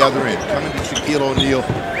quickly to the other end. Coming to Shaquille O'Neal,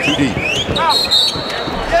 too deep.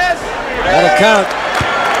 That'll count.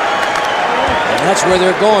 And that's where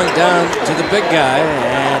they're going, down to the big guy,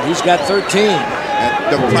 and he's got 13.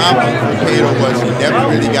 And the problem for Cato was he never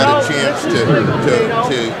really got a chance to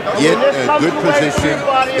get a good position.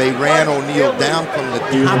 They ran O'Neal down from the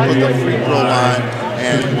top of the free throw line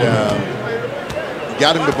and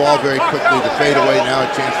got him the ball very quickly. The fadeaway, now a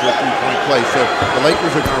chance for a three-point play. So the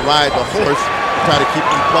Lakers are going to ride the horse to try to keep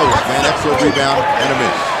them close. Van Exel rebound and a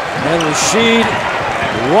miss. And Rasheed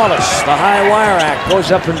Wallace, the high wire act,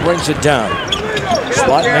 goes up and brings it down.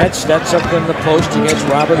 Swat Matt steps up in the post against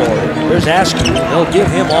Robert Horry. Here's Askew. They'll give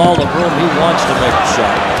him all the room he wants to make the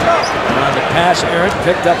shot. And on the pass, errant,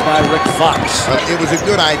 picked up by Rick Fox. It was a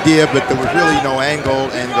good idea, but there was really no angle,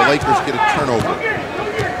 and the Lakers get a turnover.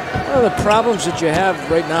 One of the problems that you have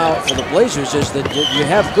right now for the Blazers is that you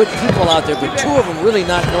have good people out there, but 2 of them really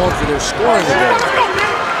not known for their scoring ability.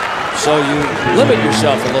 So you limit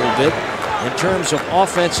yourself a little bit in terms of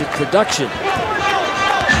offensive production.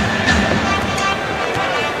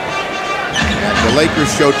 The Lakers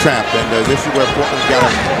show trap, and this is where Portland's got to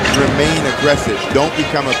remain aggressive. Don't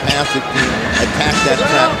become a passive team. Attack that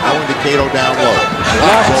trap, going to Cato down low.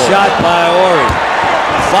 Blocked shot by Horry.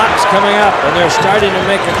 Fox coming up, and they're starting to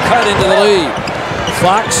make a cut into the lead.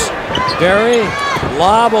 Fox, Barry,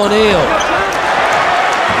 lob O'Neal.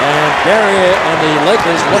 And Barry and the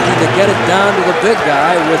Lakers looking to get it down to the big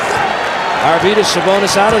guy with Arvidas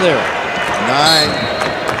Sabonis out of there. 9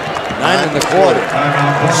 in the quarter.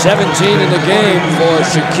 17 in the game for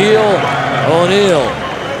Shaquille O'Neal.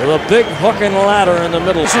 With a big hook and ladder in the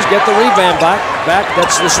middle. Just get the rebound back.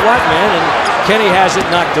 That's the SWAT man, and Kenny has it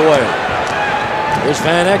knocked away. Here's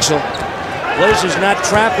Van Exel. Blazers not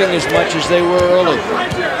trapping as much as they were early.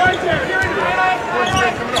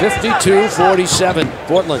 52-47,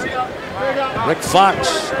 Portland. Rick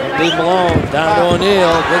Fox, leave him alone, down to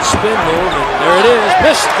O'Neal. Good spin move, and there it is.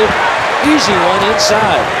 Missed the easy one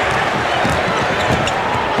inside.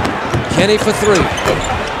 Kenny for 3.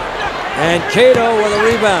 And Cato with a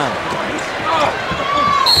rebound.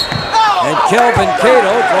 And Kelvin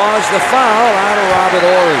Cato draws the foul out of Robert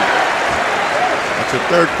Horry. It's a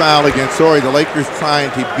 3rd foul against Horry. The Lakers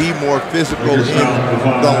trying to be more physical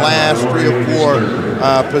in the last 3 or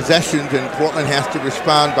 4 possessions, and Portland has to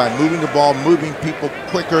respond by moving the ball, moving people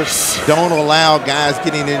quicker. Don't allow guys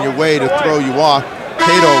getting in your way to throw you off.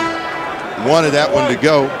 Cato wanted that one to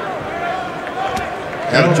go.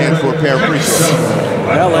 Have a chance for a pair of free throws.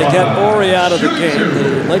 Well, they get Horry out of the game.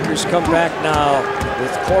 The Lakers come back now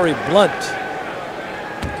with Corey Blunt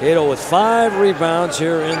Cato with 5 rebounds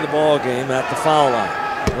here in the ball game at the foul line.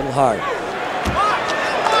 A little hard.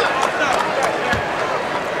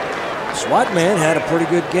 Swatman had a pretty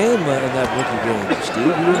good game in that rookie game. Steve,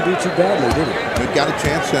 he didn't do too badly, did he? He got a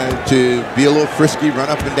chance to be a little frisky, run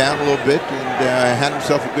up and down a little bit, and had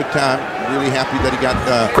himself a good time. Really happy that he got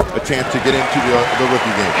a chance to get into the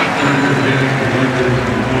rookie game.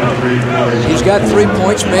 He's got 3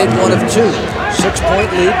 points, made 1 of 2. 6-point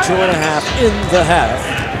lead, 2.5 in the half.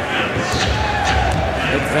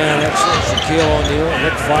 Nick Van Exel, Shaquille O'Neal,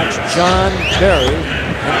 Rick Fox, John Barry,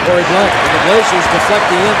 and Corey Blank. And the Blazers deflect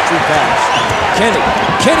the entry pass.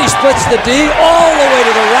 Kenny splits the D all the way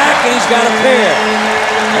to the rack, and he's got a pair.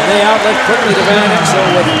 And they outlet quickly to Van Exel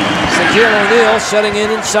with Shaquille O'Neal setting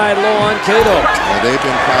in inside low on Cato. Well, they've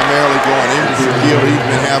been primarily going into Shaquille. He's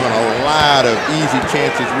been having a lot of easy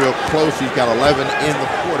chances real close. He's got 11 in the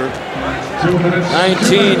quarter.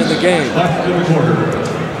 19 in the game.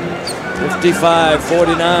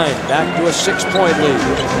 55-49, back to a 6-point lead.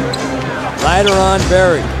 Ryder on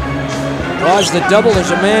Barry. Draws the double,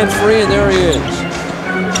 there's a man free, and there he is.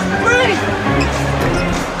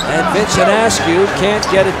 And Vincent Askew can't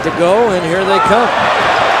get it to go, and here they come.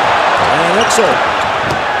 And Exel.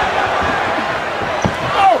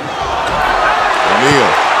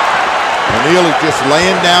 O'Neal is just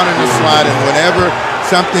laying down in the slot, and whenever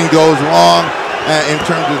something goes wrong in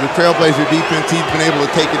terms of the Trailblazer defense, he's been able to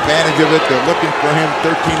take advantage of it. They're looking for him.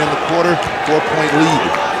 13 in the quarter, 4-point lead.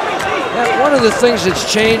 Now, one of the things that's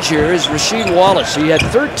changed here is Rasheed Wallace. He had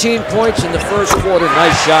 13 points in the first quarter.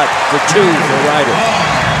 Nice shot for 2 for Ryder.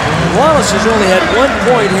 Wallace has only had 1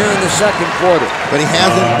 point here in the second quarter. But he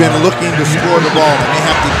hasn't been looking to score the ball, and they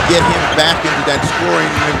have to get him back into that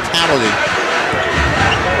scoring mentality.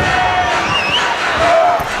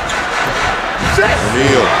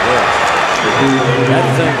 O'Neal. That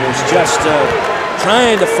thing was just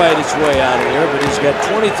trying to fight its way out of there, but he's got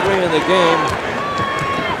 23 in the game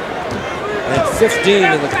and 15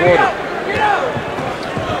 in the quarter.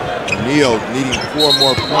 O'Neal needing 4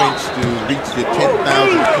 more points to reach the 10,000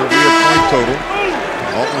 career point total.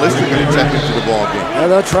 Alton Lister going to check into the ball game. Well,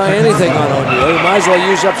 they'll try anything on O'Neal. He might as well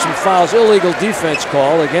use up some fouls. Illegal defense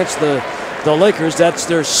call against the Lakers. That's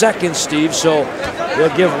their second, Steve, so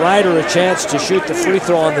they'll give Ryder a chance to shoot the free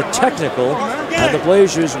throw on the technical, and the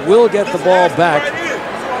Blazers will get the ball back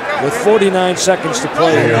with 49 seconds to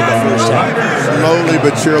play in the first half. Slowly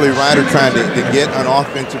but surely, Ryder trying to get an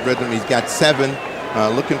offensive rhythm. He's got 7,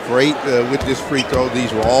 looking for 8 with this free throw.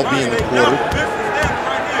 These will all be in the quarter.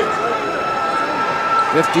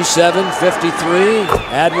 57-53,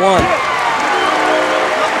 add 1.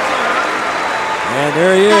 And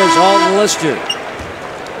there he is, Alton Lister.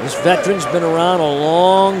 This veteran's been around a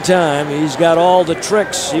long time. He's got all the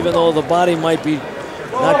tricks, even though the body might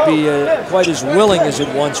not be quite as willing as it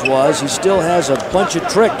once was. He still has a bunch of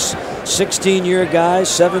tricks. 16-year guy,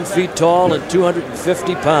 7 feet tall, and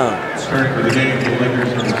 250 pounds.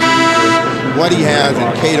 What he has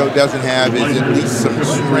and Cato doesn't have is at least some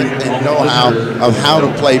strength and know-how of how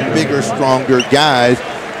to play bigger, stronger guys.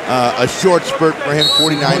 A short spurt for him,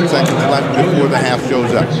 49 seconds left before the half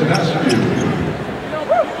shows up.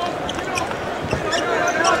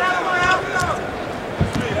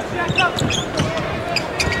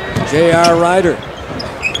 J.R. Ryder.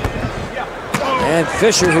 And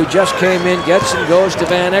Fisher, who just came in, gets and goes to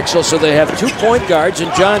Van Exel. So they have 2 point guards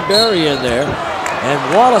and John Barry in there.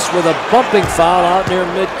 And Wallace with a bumping foul out near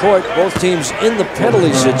midcourt. Both teams in the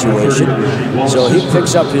penalty situation. So he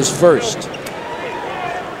picks up his first.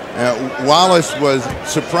 Wallace was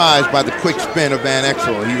surprised by the quick spin of Van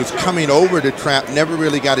Exel. He was coming over to trap, never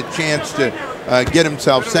really got a chance to get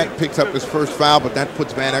himself set, picks up his first foul, but that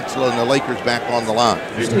puts Van Exel and the Lakers back on the line.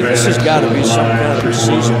 This has got to be some kind of a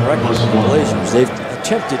season record for the Blazers. They've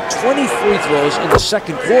attempted 20 free throws in the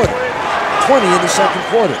second quarter. 20 in the second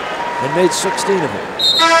quarter, and made 16 of them.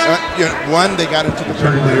 One, they got into the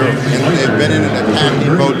penalty early, and they've been in an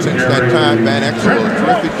attacking mode since that time. Van Exel, a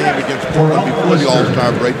terrific game against Portland before the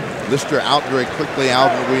All-Star break. Lister out very quickly,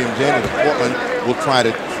 Alvin Williams in, and Portland will try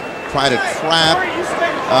to trap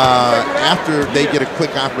after they get a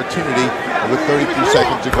quick opportunity with 32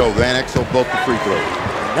 seconds to go. Van Exel both the free throws.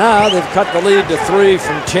 Now they've cut the lead to 3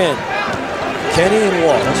 from 10. Kenny and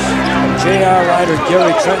Wallace, J.R. Ryder,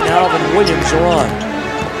 Gary Trent, and Alvin Williams are on.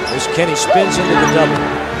 As Kenny spins into the double.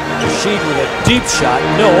 Rasheed with a deep shot,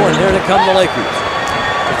 no, and there they come the Lakers.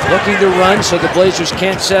 Looking to run so the Blazers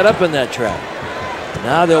can't set up in that trap.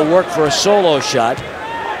 Now they'll work for a solo shot.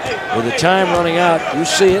 With the time running out, you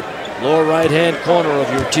see it, lower right-hand corner of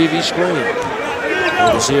your TV screen.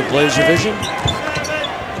 Want to see a Blazer vision?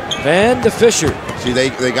 Van to Fisher. See, they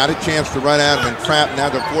got a chance to run out and trap. Now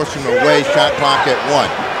they're forcing away. Shot clock at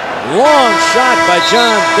 1. Long shot by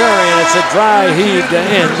John Berry, and it's a dry heave to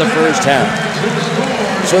end the first half.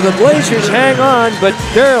 So the Blazers hang on, but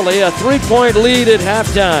barely, a 3-point lead at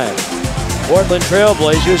halftime. Portland Trail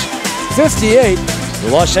Blazers 58, the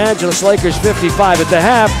Los Angeles Lakers 55 at the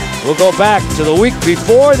half. We'll go back to the week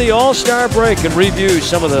before the All-Star break and review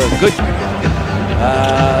some of the good.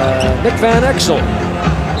 Nick Van Exel,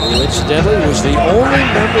 who incidentally was the only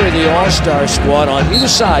member of the All-Star squad on either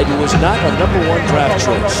side who was not a #1 draft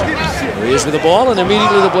choice. There he is with the ball, and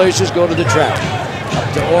immediately the Blazers go to the trap.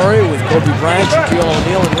 Up to Horry with Kobe Bryant, Shaquille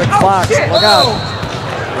O'Neal, and Rick Fox. Look out.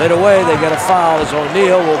 Right away, they get a foul as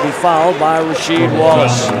O'Neal will be fouled by Rasheed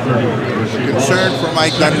Wallace. The concern for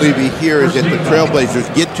Mike Dunleavy here is that the Trailblazers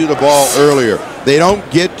get to the ball earlier. They don't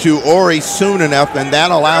get to Horry soon enough, and that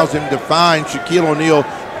allows him to find Shaquille O'Neal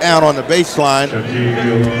out on the baseline.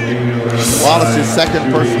 Wallace's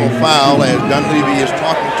second personal foul as Dunleavy is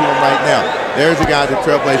talking to him right now. There's a guy the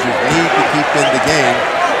Trailblazers need to keep in the game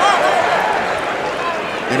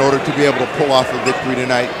in order to be able to pull off a victory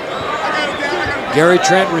tonight. Gary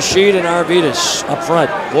Trent, Rasheed, and Arvydas up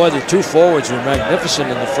front. Boy, the two forwards were magnificent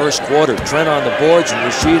in the first quarter. Trent on the boards and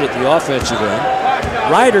Rasheed at the offensive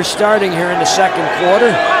end. Ryder starting here in the second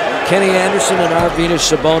quarter. Kenny Anderson and Arvydas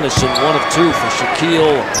Sabonis in 1 of 2 for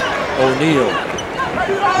Shaquille O'Neal.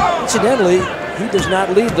 Incidentally, he does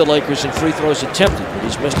not lead the Lakers in free throws attempted, but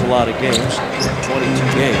he's missed a lot of games,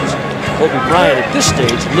 22 games. Kobe Bryant at this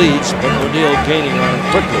stage leads, but O'Neal gaining on him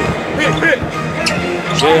quickly.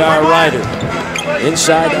 J.R. Ryder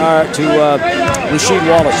inside to Rasheed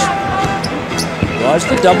Wallace. Draws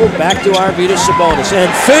the double back to Arvydas Sabonis,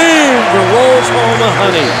 and finger rolls home a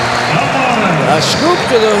honey. A scoop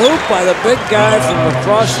to the hoop by the big guy from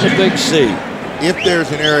across the Big C. If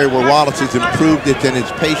there's an area where Wallace has improved it, then his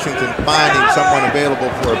patience in finding someone available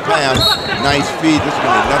for a pass. Nice feed. This is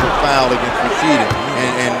going to be another foul against Rasheed.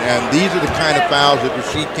 And these are the kind of fouls that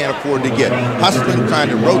Rasheed can't afford to get. Hustling, trying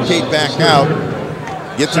to rotate back out.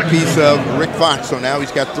 Gets a piece of Rick Fox, so now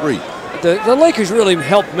he's got 3. The Lakers really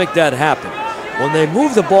helped make that happen. When they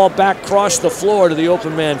moved the ball back across the floor to the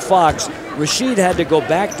open man Fox, Rasheed had to go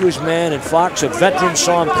back to his man, and Fox, a veteran,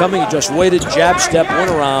 saw him coming. He just waited, jab step, went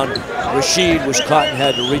around. Rasheed was caught and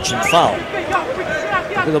had to reach and foul.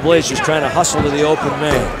 Look at the Blazers trying to hustle to the open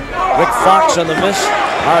man. Rick Fox on the miss.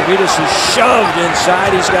 Arvydas is shoved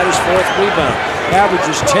inside. He's got his 4th rebound.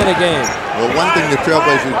 Averages 10 a game. Well, one thing the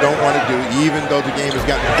Trailblazers don't want to do, even though the game has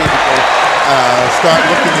gotten physical, start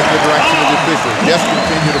looking in the direction of the officials. Just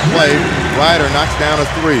continue to play. Ryder knocks down a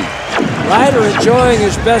 3. Ryder enjoying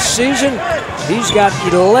his best season. He's got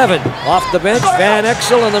 11 off the bench. Van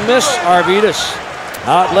Exel and the miss. Arvydas.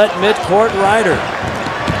 Outlet midcourt. Ryder.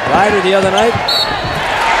 Ryder the other night.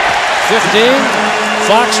 15.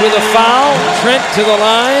 Fox with a foul. Trent to the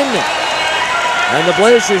line. And the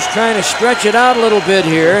Blazers trying to stretch it out a little bit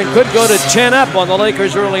here and could go to 10 up on the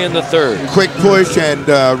Lakers early in the third. Quick push, and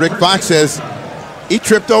Rick Fox says he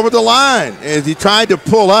tripped over the line as he tried to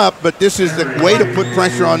pull up, but this is the way to put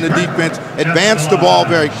pressure on the defense. Advance the ball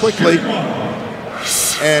very quickly,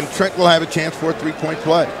 and Trent will have a chance for a 3-point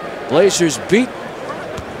play. Blazers beat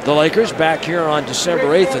the Lakers back here on December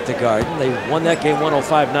 8th at the Garden. They won that game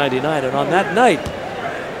 105-99, and on that night,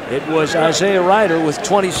 it was Isaiah Ryder with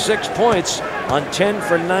 26 points on 10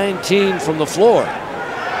 for 19 from the floor.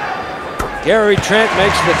 Gary Trent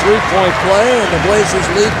makes the 3-point play, and the Blazers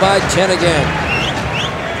lead by 10 again.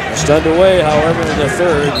 Just underway, however, in the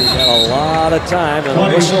third. We've got a lot of time and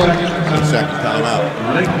a whistle. Second timeout.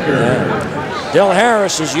 Yeah. Del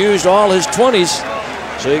Harris has used all his 20s,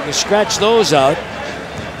 so you can scratch those out.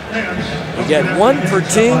 You get 1 per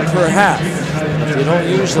team per half. If you don't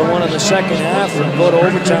use the one in the second half and go to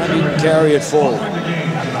overtime, you can carry it forward.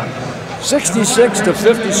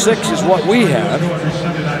 66-56 is what we have.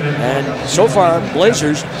 And so far,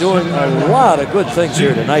 Blazers doing a lot of good things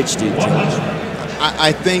here tonight, Steve Jones.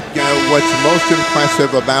 I think what's most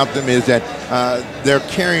impressive about them is that they're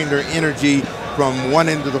carrying their energy from one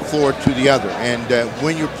end of the floor to the other. And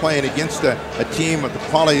when you're playing against a team of the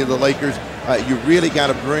quality of the Lakers, you really got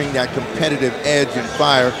to bring that competitive edge and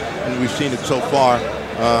fire, and we've seen it so far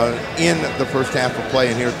in the first half of play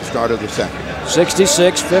and here at the start of the second.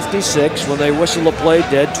 66-56 when they whistle the play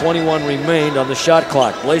dead. 21 remained on the shot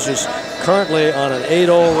clock. Blazers currently on an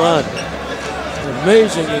 8-0 run.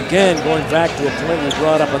 Amazing again, going back to a point we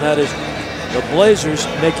brought up, and that is the Blazers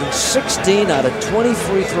making 16 out of 20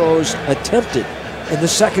 free throws attempted in the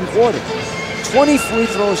second quarter. 20 free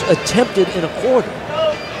throws attempted in a quarter.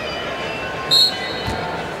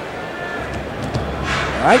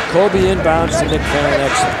 All right, Kobe inbounds to Nick Van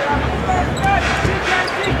Exel.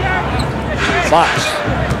 Fox.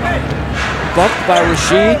 Bumped by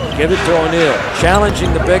Rasheed. Give it to O'Neal.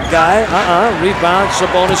 Challenging the big guy. Rebound.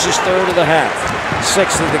 Sabonis' third of the half.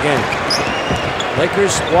 Sixth of the game.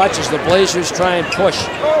 Lakers watch as the Blazers try and push.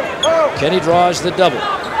 Kenny draws the double.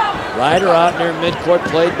 Ryder out near midcourt,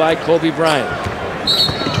 played by Kobe Bryant.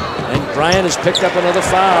 And Bryant has picked up another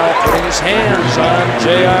foul, putting his hands on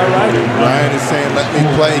J.R. Ryder. Bryant is saying, let me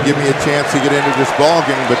play, give me a chance to get into this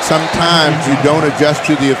ballgame, but sometimes you don't adjust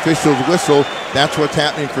to the official's whistle. That's what's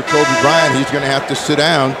happening for Kobe Bryant. He's going to have to sit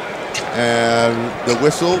down. The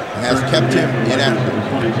whistle has kept him inactive.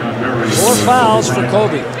 4 fouls for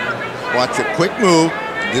Kobe. Watch a quick move.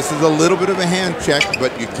 This is a little bit of a hand check,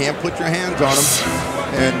 but you can't put your hands on him.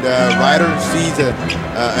 And Ryder sees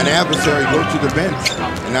an adversary go to the bench.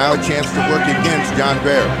 And now a chance to work against John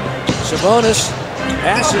Bear. Sabonis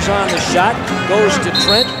passes on the shot, goes to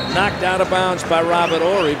Trent, knocked out of bounds by Robert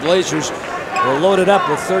Horry. Blazers were loaded up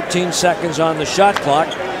with 13 seconds on the shot clock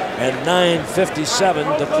and 9:57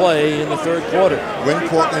 to play in the third quarter. When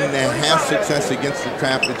Portland has success against the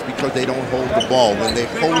trap, it's because they don't hold the ball. When they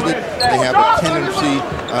hold it, they have a tendency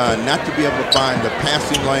not to be able to find the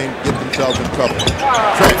passing lane, get themselves in trouble.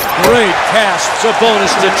 Trent. Great pass,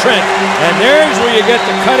 Sabonis to Trent. And there's where you get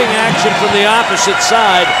the cutting action from the opposite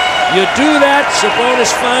side. You do that,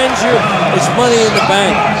 Sabonis finds you, it's money in the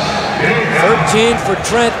bank. 13 for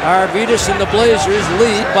Trent. Arvydas and the Blazers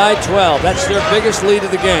lead by 12. That's their biggest lead of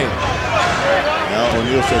the game. Now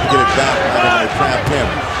O'Neal says get it back. Now they're going to trap him.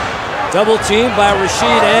 Double team by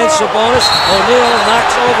Rasheed and Sabonis. O'Neal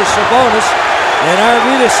knocks over Sabonis. And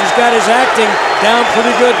Arvydas has got his acting down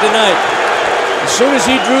pretty good tonight. As soon as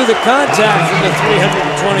he drew the contact from the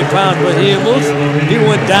 320-pound Behemoth, he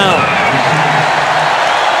went down.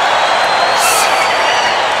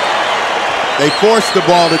 They force the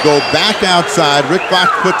ball to go back outside. Rick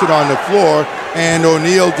Fox puts it on the floor, and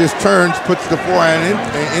O'Neal just turns, puts the forehand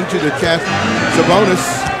into the chest. Sabonis,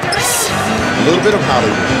 a little bit of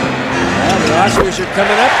Hollywood. Well, the Oscars are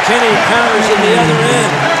coming up. Kenny counters at the other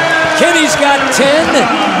end. Kenny's got 10.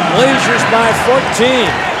 Blazers by 14.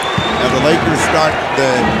 Now the Lakers start the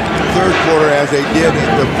third quarter as they did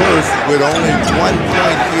in the first, with only 1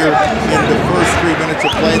 point here in the first 3 minutes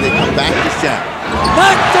of play. They come back to Shaq.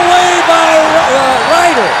 Knocked away by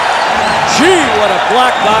Ryder. Gee, what a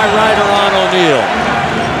block by Ryder on O'Neal.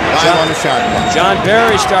 On the shot clock. John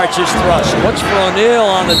Barry starts his thrust. Looks for O'Neal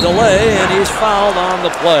on the delay, and he's fouled on the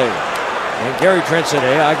play. And Gary Trent said,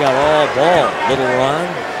 hey, I got all ball, little Ron.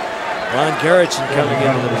 Ron Gerritsen coming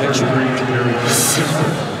into the picture.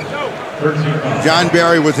 John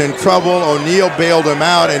Barry was in trouble. O'Neal bailed him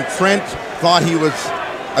out, and Trent thought he was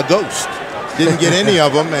a ghost. Didn't get any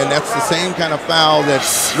of them, and that's the same kind of foul that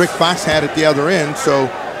Rick Fox had at the other end.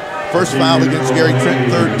 So first foul against Gary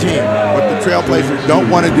Trent, 13. What the Trailblazers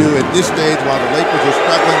don't want to do at this stage while the Lakers are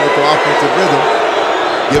struggling with their offensive rhythm,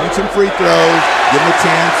 give them some free throws, give them a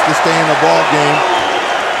chance to stay in the ball game.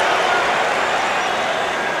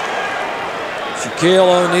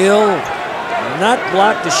 Shaquille O'Neal not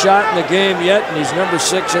blocked a shot in the game yet, and he's number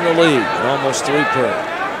 6 in the league, almost 3 per.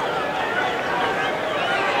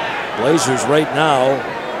 Blazers right now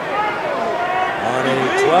on a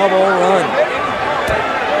 12-0 run.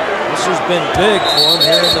 This has been big for him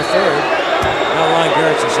here in the third. Now Ron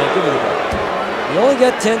Gerritsen said, give me the ball. You only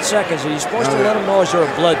got 10 seconds. Are you supposed to let him know is there a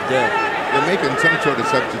blood dead? They're making some sort of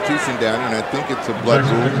substitution down, and I think it's a blood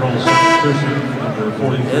rule.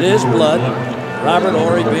 It is blood. Robert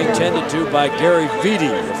Horry being tended to by Gary Vitti,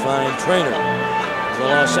 the fine trainer of the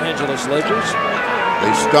Los Angeles Lakers.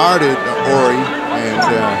 They started Horry, and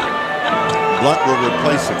Blunt will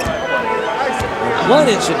replace him. Blunt,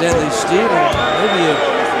 incidentally, Steve, maybe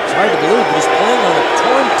it's hard to believe, but he's playing on a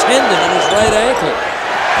torn tendon in his right ankle.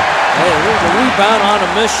 Hey, here's a rebound on a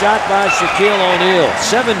missed shot by Shaquille O'Neal.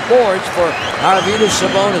 7 boards for Arvydas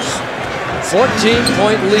Sabonis.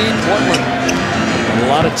 14-point lead, Portland. A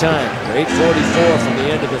lot of time. 8:44 from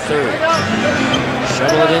the end of the third.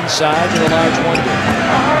 Shovel it inside to the large wonder.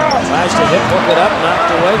 Tries to hook it up,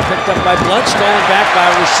 knocked away, picked up by Blunt, stolen back by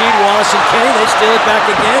Rasheed Wallace and Kenny. They steal it back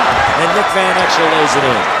again, and Nick Van Exel lays it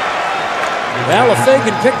in. Well, the fake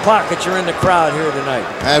and pickpockets are in the crowd here tonight.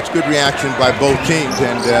 That's good reaction by both teams,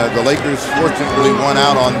 and the Lakers fortunately won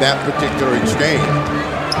out on that particular exchange.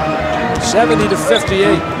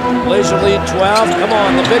 70-58. Blazer lead 12. Come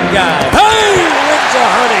on, the big guy. Hey, wins a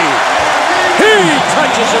honey. He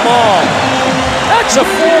touches them all. That's a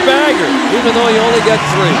 4-bagger, even though he only got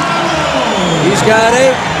 3. He's got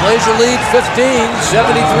 8. Blazer lead 15,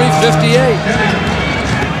 73-58.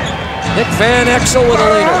 Nick Van Exel with a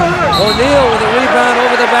leaner. O'Neal with a rebound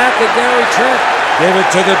over the back of Gary Trent. Give it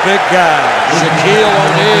to the big guy, Shaquille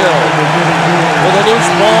O'Neal, with a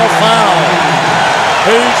loose ball foul.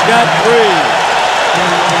 He's got 3.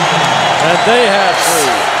 And they have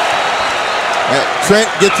 3. Trent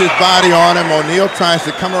gets his body on him. O'Neal tries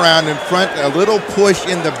to come around in front. A little push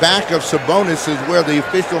in the back of Sabonis is where the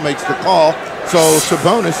official makes the call. So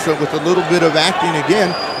Sabonis, with a little bit of acting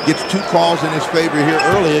again, gets 2 calls in his favor here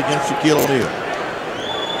early against Shaquille O'Neal.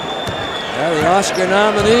 Well, the Oscar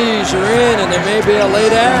nominees are in, and there may be a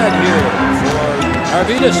late ad here for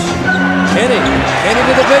Arvydas. Kenny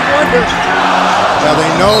with a big wonder. Now they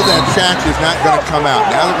know that Shaq is not going to come out.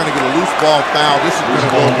 Now they're going to get a loose ball foul. This is going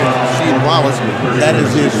to go against Rasheed Wallace. That is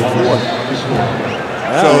his 4th.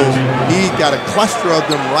 So he got a cluster of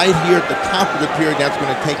them right here at the top of the period. That's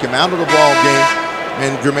going to take him out of the ball game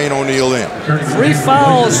and Jermaine O'Neal in. 3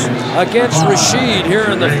 fouls against Rasheed here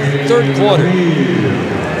in the 3rd quarter.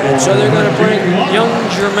 And so they're going to bring young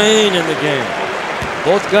Jermaine in the game.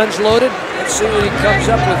 Both guns loaded. Let's see what he comes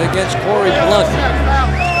up with against Corey Blunt.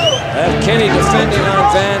 Kenny defending on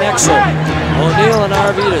Van Exel. O'Neal and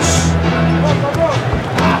Arvydas.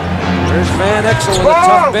 There's Van Exel with a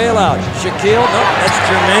tough bailout. Shaquille, no, that's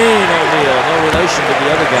Jermaine O'Neal. No relation to the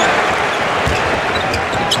other guy.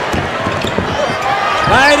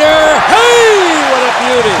 Snyder, hey, what a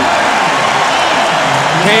beauty.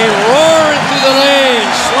 Came roaring through the lane,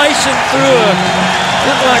 slicing through it.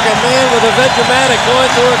 Looked like a man with a Vegematic going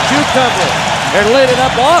through a cucumber. And laid it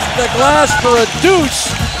up off the glass for a deuce.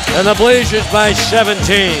 And the Blazers by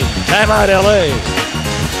 17. Timeout, LA.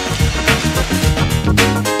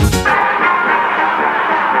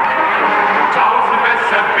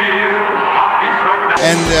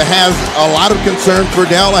 And has a lot of concern for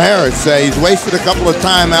Dale Harris. He's wasted a couple of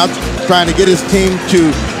timeouts trying to get his team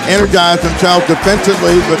to energize themselves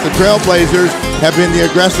defensively, but the Trailblazers have been the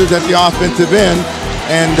aggressors at the offensive end,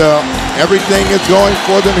 and everything is going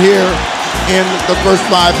for them here in the first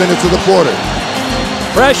 5 minutes of the quarter.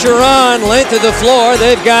 Pressure on, length of the floor.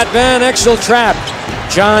 They've got Van Exel trapped.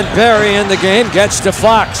 John Barry in the game, gets to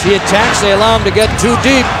Fox. He attacks, they allow him to get too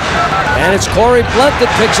deep. And it's Corey Blunt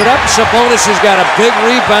that picks it up. Sabonis has got a big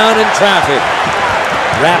rebound in traffic.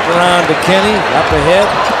 Wrap around to Kenny, up ahead.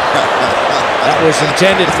 That was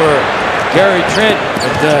intended for Gary Trent,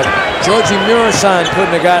 but Georgie Murasan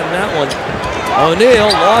couldn't have gotten that one.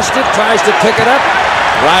 O'Neal lost it, tries to pick it up.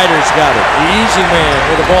 Ryder's got it, the easy man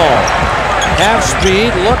with the ball. Half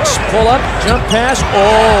speed, looks, pull up, jump pass.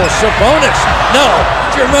 Oh, Sabonis. No,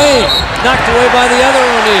 Jermaine. Knocked away by the other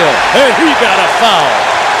O'Neal. Hey, he got a foul.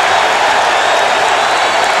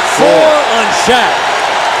 4 on Shaq.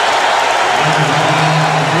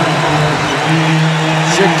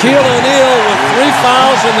 Shaquille O'Neal with 3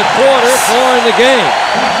 fouls in the quarter, 4 in the game.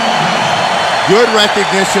 Good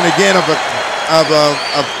recognition again of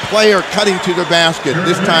a player cutting to the basket.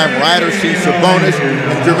 This time Ryder sees Sabonis,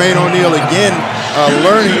 and Jermaine O'Neal again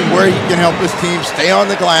learning where he can help his team stay on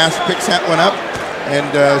the glass, picks that one up, and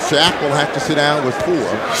Shaq will have to sit down with 4.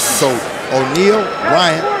 So O'Neal,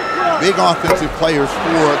 Bryant, big offensive players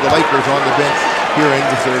for the Lakers on the bench here in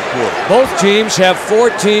the 3rd quarter. Both teams have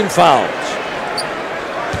 14 fouls.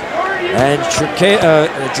 And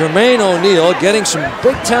Jermaine O'Neal getting some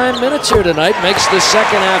big-time minutes here tonight, makes the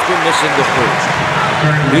second after missing the first.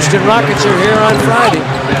 Houston Rockets are here on Friday.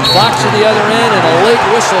 Fox at the other end, and a late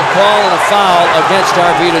whistle call and a foul against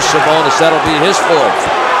Arvydas Sabonis. That'll be his 4th.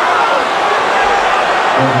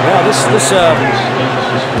 Yeah,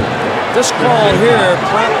 this call here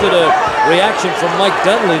prompted a reaction from Mike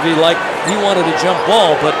Dunleavy, like he wanted a jump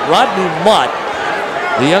ball, but Rodney Mott,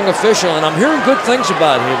 the young official, and I'm hearing good things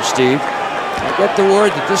about him, Steve. I get the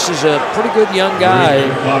word that this is a pretty good young guy.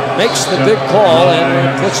 Makes the big call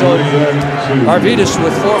and puts Arvydas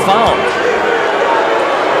with 4 fouls.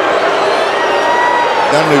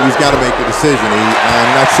 Dunleavy's got to make a decision.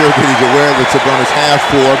 I'm not sure that he's aware that Sabonis has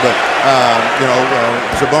 4, but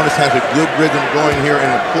Sabonis has a good rhythm going here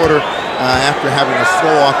in the quarter. After having a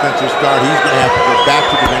slow offensive start, he's going to have to go back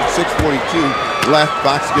to the bench. 6:42 left.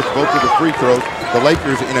 Fox gets both of the free throws. The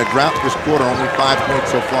Lakers in a drought this quarter, only 5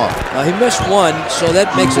 points so far. He missed 1, so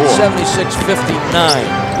that makes it 76-59.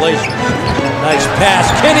 Blazers. Nice pass.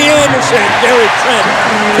 Kenny Anderson, Gary Trent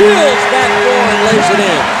peels back door and lays it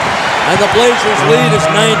in. And the Blazers lead is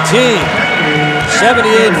 19.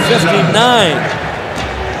 78-59.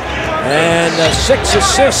 And 6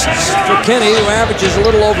 assists for Kenny, who averages a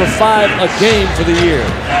little over 5 a game for the year.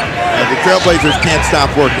 The Trailblazers can't stop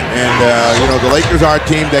working. And, you know, the Lakers are a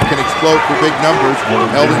team that can explode for big numbers.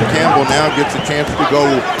 Eldon Campbell now gets a chance to go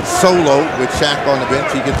solo with Shaq on the bench.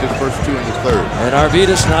 He gets his first two in the third. And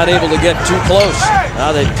Arvydas not able to get too close.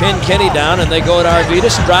 Now they pin Kenny down, and they go to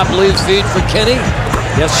Arvydas. Drop lead feed for Kenny.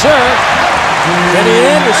 Yes, sir. Kenny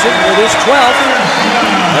Anderson with his 12th.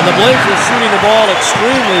 And the Blazers shooting the ball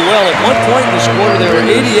extremely well. At one point in this quarter, they were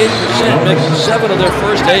 88%, making 7 of their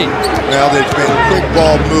first 8. Well, there's been quick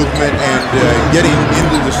ball movement and getting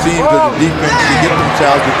into the seams of the defense to get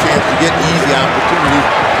themselves a chance to get easy opportunities.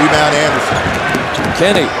 Rebound Anderson.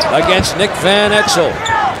 Kenny against Nick Van Exel.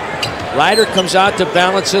 Ryder comes out to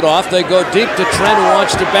balance it off. They go deep to Trent, who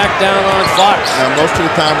wants to back down on Fox. Now, most of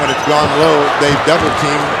the time when it's gone low, they double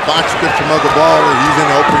team. Fox gets him of the ball, and he's in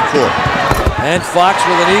the open court. And Fox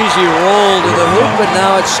with an easy roll to the hoop, but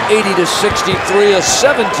now it's 80-63, a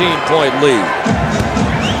 17-point lead.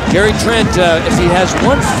 Gary Trent, if he has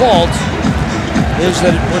one fault, is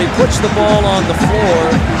that when he puts the ball on the floor,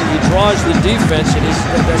 he draws the defense, and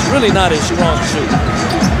that's really not his strong suit.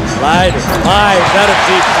 Ryder, my, is that a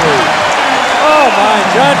deep three? Oh my,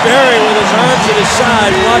 John Barry with his arms at his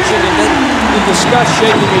side, watching, and then in disgust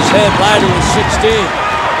shaking his head. Ryder was 16.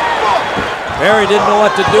 Barry didn't know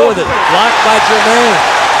what to do with it. Blocked by Jermaine.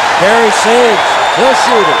 Barry saves. He'll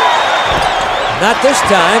shoot it. Not this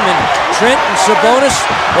time, and Trent and Sabonis,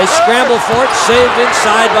 they scramble for it, saved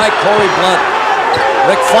inside by Corey Blunt.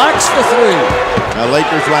 Rick Fox for 3. Now,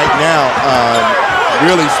 Lakers right now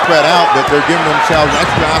really spread out, but they're giving themselves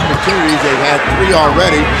extra opportunities. They've had 3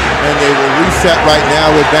 already, and they will reset right now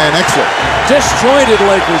with Van Exel. Disjointed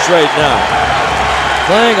Lakers right now.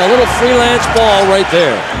 Playing a little freelance ball right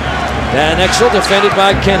there. Van Exel defended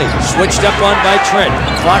by Kenny. Switched up on by Trent.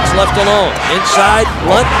 Fox left alone. Inside,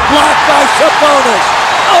 Blunt blocked by Sabonis.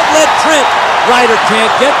 Outlet Trent. Ryder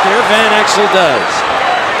can't get there. Van Exel does.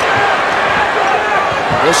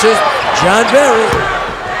 This is John Barry.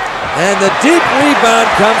 And the deep rebound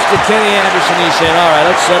comes to Kenny Anderson. He's saying, all right,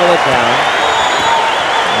 let's settle it down.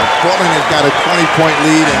 Portland has got a 20-point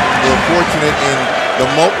lead, and we're fortunate in the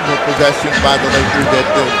multiple possessions by the Lakers that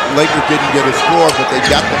the Lakers didn't get a score, but they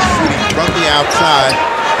got them shooting from the outside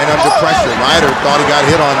and under pressure. Ryder thought he got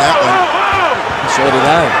hit on that one. So did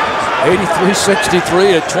I.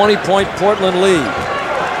 83-63, a 20-point Portland lead.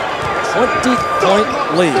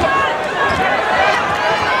 20-point lead.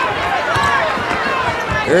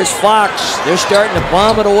 Here's Fox. They're starting to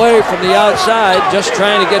bomb it away from the outside, just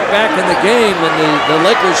trying to get back in the game. And the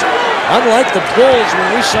Lakers, unlike the Bulls when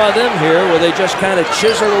we saw them here, where they just kind of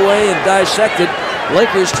chiseled away and dissected,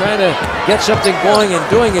 Lakers trying to get something going and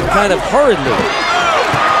doing it kind of hurriedly.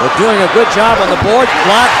 They're doing a good job on the board.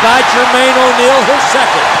 Blocked by Jermaine O'Neal, his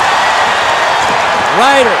second.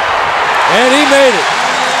 Ryder, and he made it.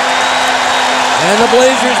 And the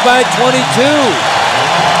Blazers by 22.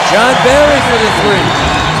 John Barry for the 3.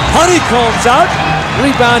 Honeycombs out,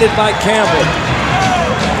 rebounded by Campbell.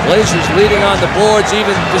 Blazers leading on the boards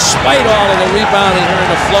even despite all of the rebounding here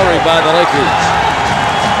in the flurry by the Lakers.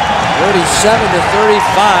 37-35,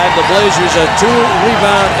 the Blazers a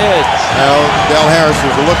 2-rebound edge. Well, Del Harris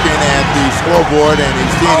is looking at the scoreboard, and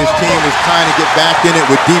he's seeing his team is trying to get back in it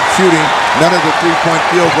with deep shooting. None of the 3-point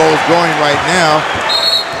field goals going right now,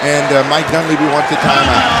 and Mike Dunleavy wants a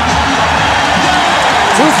timeout.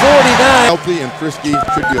 2:49. Healthy and frisky,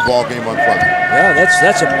 should be a ball game on Friday. Yeah,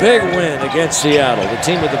 that's a big win against Seattle, the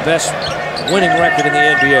team with the best winning record in the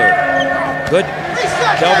NBA. Good.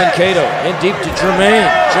 Kelvin Cato in deep to Jermaine.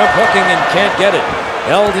 Jump hooking and can't get it.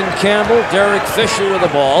 Eldon Campbell, Derek Fisher with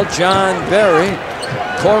the ball. John Barry,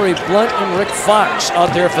 Corey Blunt, and Rick Fox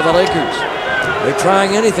out there for the Lakers. They're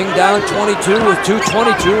trying anything down 22 with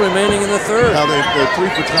 2:22 remaining in the third. Now they're 3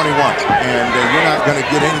 for 21, and you're not going to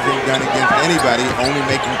get anything done against anybody, only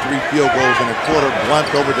making 3 field goals in a quarter. Blunt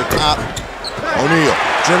over the top. O'Neal.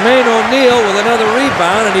 Jermaine O'Neal with another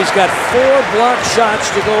rebound, and he's got 4 blocked shots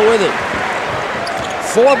to go with it.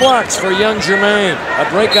 4 blocks for young Jermaine. A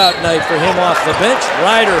breakout night for him off the bench.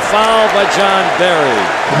 Ryder fouled by John Barry.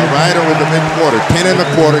 Ryder with the mid-quarter, 10 in the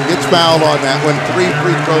quarter, gets fouled on that one. 3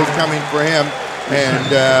 free throws coming for him. And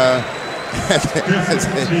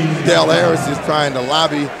Del Harris is trying to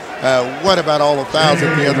lobby. What about all the fouls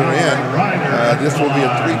at the other end? This will be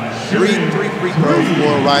a 3 free throws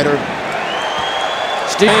for Ryder.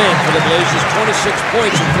 Steve for the Blazers, 26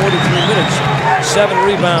 points in 43 minutes, 7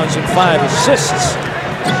 rebounds and 5 assists.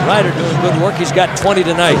 Ryder doing good work. He's got 20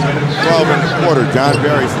 tonight. 12 in the quarter. John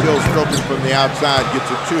Barry still stroking from the outside,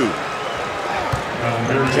 gets a 2.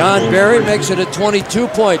 John Barry makes it a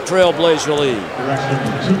 22-point Trailblazer lead.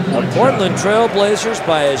 The Portland Trailblazers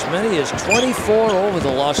by as many as 24 over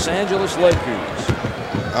the Los Angeles Lakers.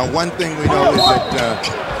 One thing we know is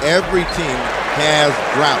that every team has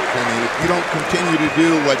droughts, and if you don't continue to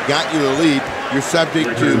do what got you the lead, you're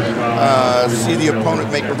subject to see the opponent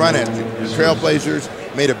make a run at you. The Trailblazers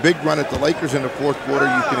made a big run at the Lakers in the fourth quarter.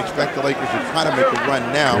 You can expect the Lakers to try to make a run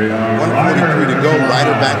now. 1:43 to go.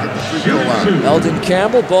 Ryder back at the free throw line. Eldon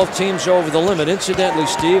Campbell, both teams over the limit. Incidentally,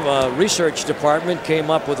 Steve, research department came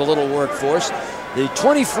up with a little work for us. The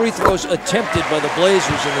 20 free throws attempted by the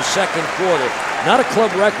Blazers in the second quarter, not a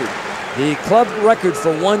club record. The club record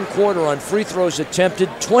for one quarter on free throws attempted,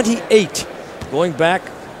 28, going back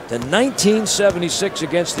to 1976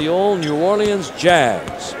 against the old New Orleans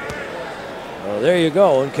Jazz. There you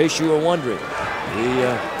go, in case you were wondering. We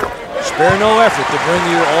spare no effort to bring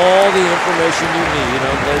you all the information you need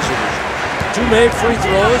on Blazers. 2 made free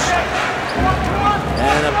throws.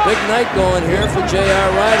 And a big night going here for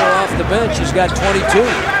J.R. Ryder off the bench. He's got 22.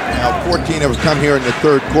 Now 14 have come here in the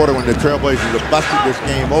third quarter when the Trailblazers have busted this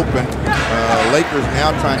game open. Lakers now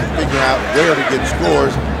trying to figure out where to get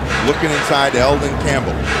scores. Looking inside to Eldon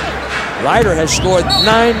Campbell. Ryder has scored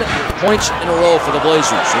 9 points in a row for the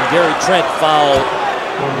Blazers. And Gary Trent fouled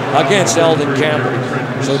against Eldon Campbell.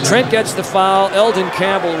 So Trent gets the foul. Eldon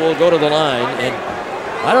Campbell will go to the line. And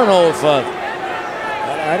I don't know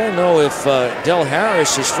if Del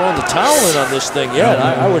Harris has thrown the towel in on this thing yet.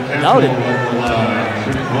 I would doubt it.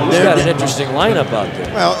 He's got an interesting lineup out there.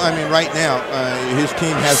 Well, I mean, right now, his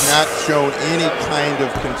team has not shown any kind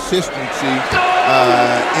of consistency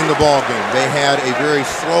in the ball game. They had a very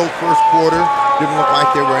slow first quarter. Didn't look like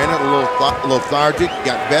they were in it. A little lethargic.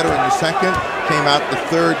 Got better in the second. Came out the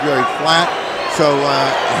third very flat. So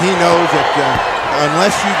he knows that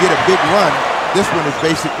unless you get a big run, this one is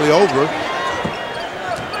basically over.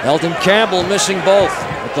 Eldon Campbell missing both,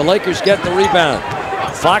 but the Lakers get the rebound.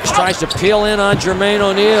 Fox tries to peel in on Jermaine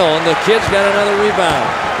O'Neal, and the kid's got another rebound.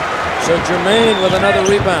 So Jermaine with another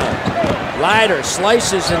rebound. Ryder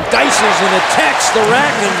slices and dices and attacks the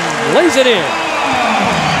rack and lays it in.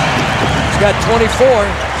 He's got 24.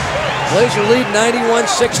 Blazer lead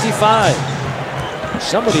 91-65.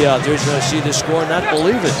 Somebody out there is going to see this score and not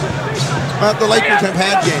believe it. Well, the Lakers have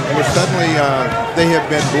had games where suddenly they have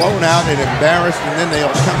been blown out and embarrassed, and then they'll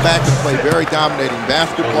come back and play very dominating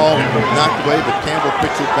basketball, knocked away, but Campbell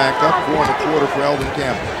picks it back up. 4 1/4 for Eldon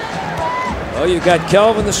Campbell. Oh, you've got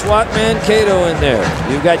Kelvin the SWAT man Cato in there.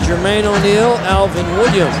 You've got Jermaine O'Neal, Alvin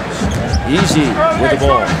Williams. Easy with the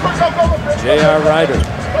ball. J.R. Ryder.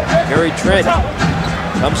 Gary Trent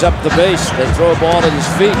comes up the base. They throw a ball at his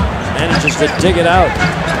feet. Manages to dig it out.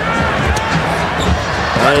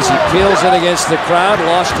 As he peels it against the crowd,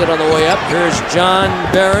 lost it on the way up. Here's John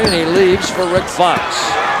Barry, and he leaves for Rick Fox.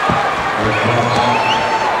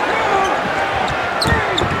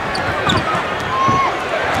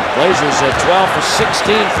 Blazers at 12 for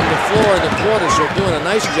 16 from the floor in the quarter, so doing a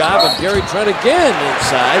nice job. And Gary Trent again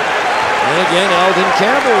inside. And again, Eldon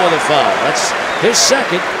Campbell with a foul. That's his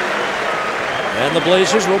second. And the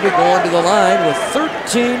Blazers will be going to the line with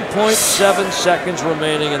 13.7 seconds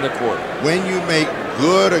remaining in the quarter. When you make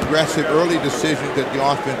good, aggressive, early decisions at the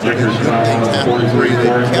offense, good things happen for you. They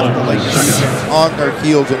kept the Lakers on their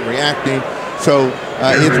heels and reacting. So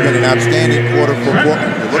it's been an outstanding quarter for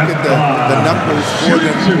Portland. You look at the numbers for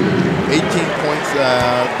them, 18 points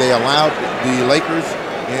they allowed the Lakers,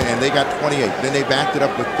 and they got 28. Then they backed it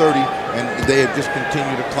up with 30, and they have just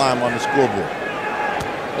continued to climb on the scoreboard.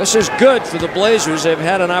 This is good for the Blazers. They've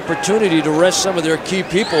had an opportunity to rest some of their key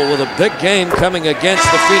people with a big game coming against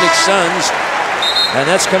the Phoenix Suns. And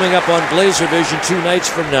that's coming up on Blazer Vision 2 nights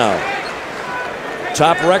from now.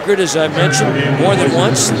 Top record, as I mentioned, more than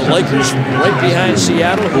once. The Lakers right behind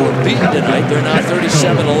Seattle, who were beaten tonight. They're now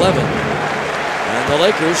 37-11. And the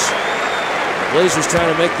Lakers, the Blazers trying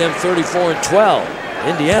to make them 34-12.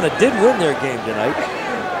 Indiana did win their game tonight.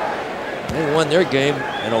 They won their game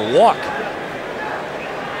in a walk.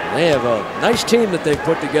 They have a nice team that they've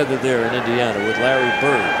put together there in Indiana with Larry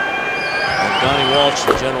Bird and Donnie Walsh,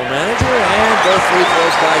 the general manager, and both free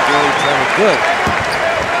throws by Gary Trent. Good.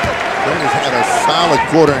 Trent has had a solid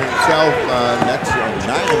quarter himself. That's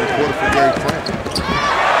 9 1/4 for Gary Trent.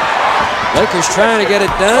 Lakers trying to get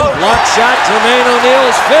it done. Block shot. Jermaine O'Neal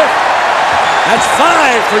is 5th. That's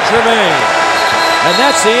 5 for Jermaine. And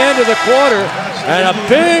that's the end of the quarter. And a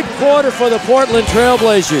big quarter for the Portland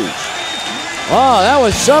Trailblazers. Oh, that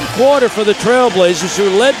was some quarter for the Trailblazers, who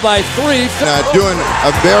led by 3. Doing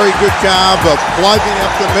a very good job of plugging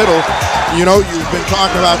up the middle. You know, you've been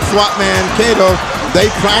talking about SWAT man Cato. They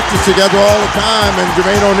practice together all the time, and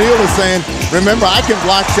Jermaine O'Neal is saying, remember, I can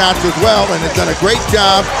block shots as well, and has done a great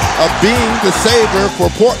job of being the saver for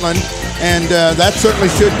Portland and that certainly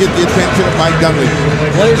should get the attention of Mike Dunleavy.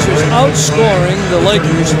 Blazers outscoring the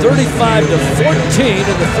Lakers 35-14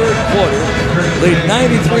 in the third quarter, lead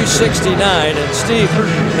 93-69, and Steve,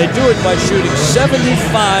 they do it by shooting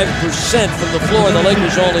 75% from the floor. The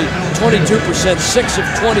Lakers only 22%, 6 of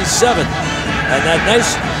 27, and that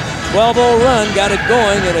nice 12-0 run got it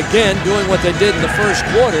going, and again doing what they did in the first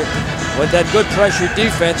quarter with that good pressure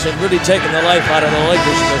defense and really taking the life out of the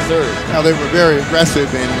Lakers in the third. Now, they were very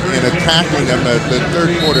aggressive in attacking them. The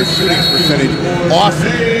third quarter shooting percentage,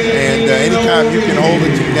 awesome. And anytime you can hold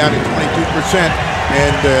a team down to 22%,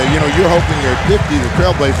 and you know, you're hoping you're at 50, the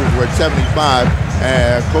Trailblazers were at 75.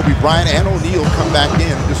 Kobe Bryant and O'Neal come back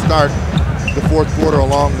in to start the fourth quarter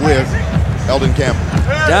along with Elden Campbell.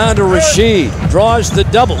 Down to Rasheed, draws the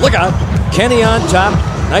double. Look out, Kenny on top.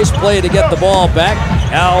 Nice play to get the ball back.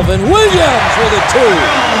 Alvin Williams with a 2.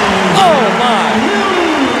 Oh my!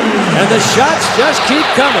 And the shots just keep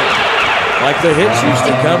coming, like the hits used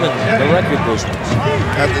to come in the record business.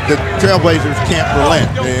 The Trailblazers can't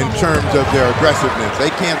relent in terms of their aggressiveness.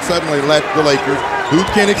 They can't suddenly let the Lakers, who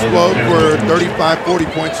can explode for 35, 40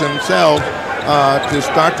 points themselves, to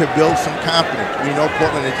start to build some confidence. We know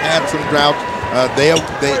Portland has had some droughts. They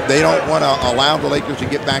don't want to allow the Lakers to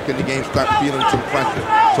get back in the game, start feeling some pressure.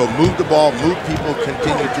 So move the ball, move people,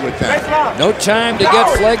 continue to attack. No time to get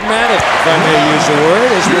phlegmatic, if I may use the word,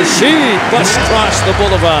 as Rasheed busts across the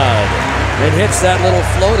boulevard and hits that little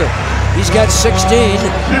floater. He's got 16,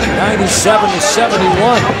 97-71.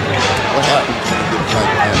 What happens when he gets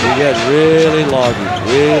like that? He gets really loggy,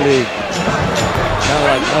 really kind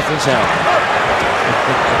of like nothing's happening.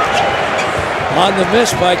 On the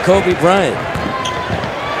miss by Kobe Bryant.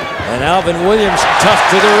 And Alvin Williams, tough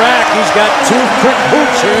to the rack. He's got 2 quick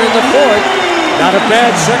hoops here in the fourth. Not a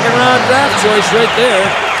bad second-round draft choice right there.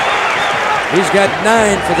 He's got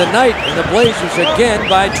 9 for the night, and the Blazers again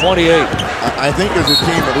by 28. I think as a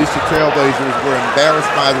team, at least the Trailblazers were embarrassed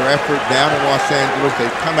by their effort down in Los Angeles.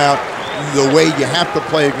 They've come out the way you have to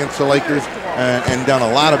play against the Lakers and done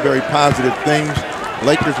a lot of very positive things.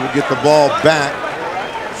 Lakers will get the ball back.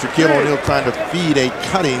 Shaquille O'Neal trying to feed a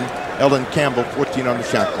cutting Elden Campbell, 14 on the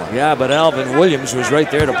shot clock. Yeah, but Alvin Williams was right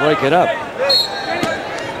there to break it up.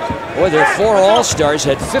 Boy, their 4 All-Stars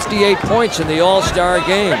had 58 points in the All-Star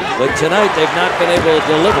game, but tonight they've not been able to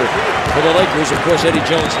deliver for the Lakers. Of course, Eddie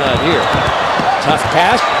Jones not here. Tough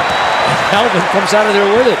pass. Alvin comes out of there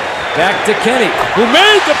with it. Back to Kenny, who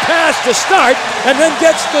made the pass to start and then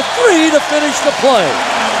gets the 3 to finish the play.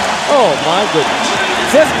 Oh, my goodness.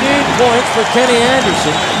 15 points for Kenny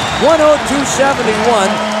Anderson,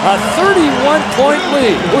 102-71, a 31-point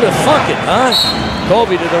lead. Who'd have thunk it, huh?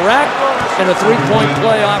 Kobe to the rack, and a 3-point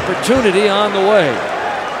play opportunity on the way.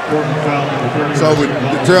 So with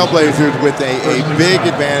the Trailblazers with a big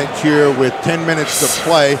advantage here with 10 minutes to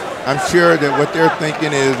play, I'm sure that what they're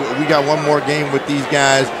thinking is we got one more game with these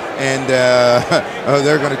guys, and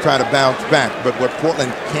they're going to try to bounce back. But what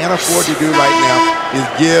Portland can't afford to do right now is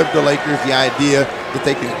give the Lakers the idea that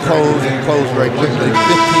they can close very quickly.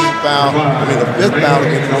 15 foul, I mean the 5th foul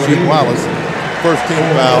against Rasheed Wallace, first team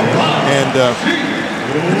foul, and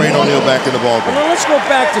Jermaine O'Neal back in the ballgame. Well, let's go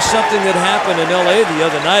back to something that happened in L.A. the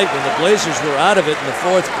other night when the Blazers were out of it in the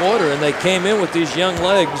fourth quarter, and they came in with these young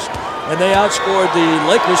legs, and they outscored the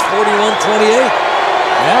Lakers 41-28.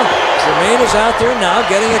 Yeah, Jermaine is out there now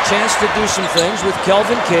getting a chance to do some things with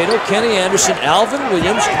Kelvin Cato, Kenny Anderson, Alvin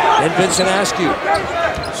Williams, and Vincent Askew.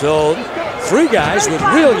 So 3 guys with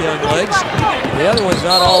real young legs. The other one's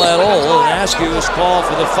not all that old, and Askew is called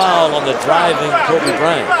for the foul on the driving Kobe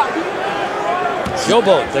Bryant.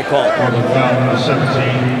 Showboat, they call it. On the foul, number 17,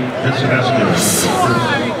 Vincent Askew.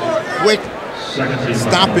 Quick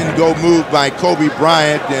stop-and-go move by Kobe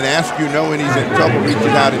Bryant, and Askew, knowing he's in trouble,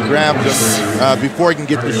 reaches out and grabs him before he can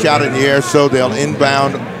get the shot in the air, so they'll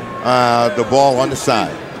inbound the ball on the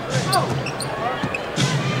side.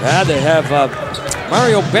 Now they have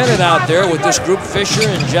Mario Bennett out there with this group, Fisher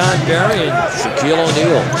and John Barry and Shaquille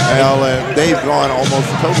O'Neal. Well, they've gone almost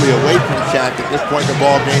totally away from Shaq at this point in the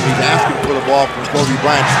ball game. He's asking for the ball from Kobe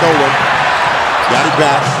Bryant, stolen. Got it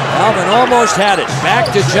back. Alvin almost had it. Back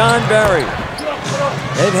to John Barry.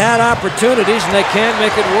 They've had opportunities and they can't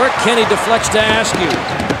make it work. Kenny deflects to Askew.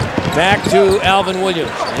 Back to Alvin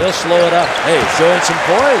Williams. He'll slow it up. Hey, showing some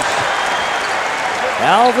poise.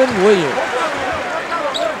 Alvin Williams.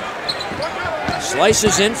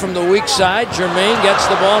 Slices in from the weak side. Jermaine gets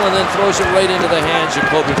the ball and then throws it right into the hands of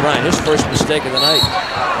Kobe Bryant. His first mistake of the night.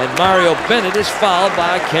 And Mario Bennett is fouled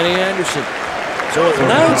by Kenny Anderson. So with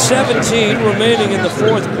 9:17 remaining in the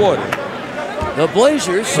fourth quarter, the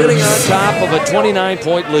Blazers sitting on top of a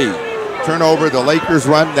 29-point lead. Turnover, the Lakers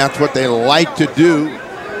run. That's what they like to do.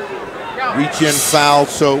 reach-in foul.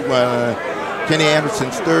 So Kenny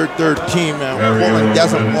Anderson's third team. Portland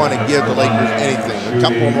doesn't want to give the Lakers anything. A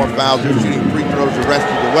couple more fouls. They're shooting free throws the rest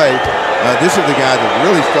of the way. This is the guy that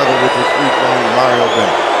really struggled with his free throw, Mario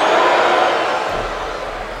Bennett.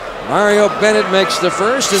 Mario Bennett makes the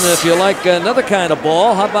first, and if you like another kind of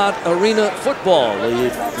ball, how about arena football?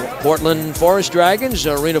 The Portland Forest Dragons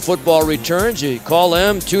arena football returns. You call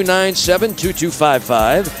them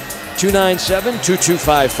 297-2255.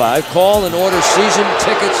 297-2255. Call and order season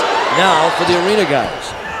tickets now for the arena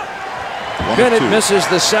guys. Bennett misses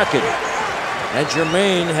the second, and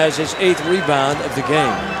Jermaine has his 8th rebound of the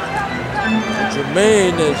game. And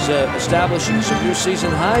Jermaine is establishing some new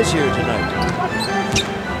season highs here tonight.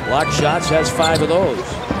 Block shots, has 5 of those.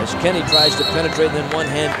 As Kenny tries to penetrate and then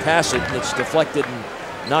one-hand pass it, and it's deflected and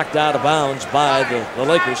knocked out of bounds by the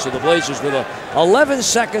Lakers. So the Blazers, with 11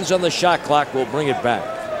 seconds on the shot clock, will bring it back.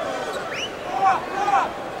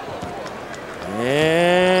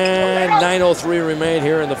 And 9:03 remain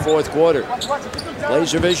here in the 4th quarter.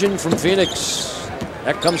 Blazer Vision from Phoenix.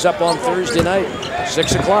 That comes up on Thursday night,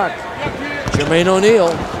 6 o'clock. Jermaine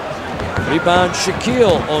O'Neal. Rebound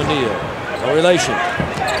Shaquille O'Neal. No relation.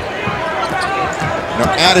 Now,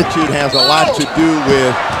 attitude has a lot to do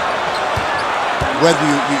with whether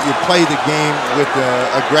you play the game with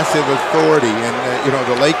aggressive authority. And, you know,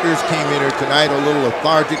 the Lakers came in here tonight a little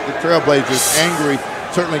lethargic. The Trailblazers, angry,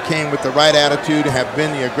 certainly came with the right attitude, have been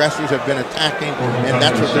the aggressors, have been attacking, and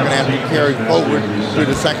that's what they're going to have to carry forward through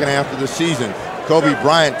the second half of the season. Kobe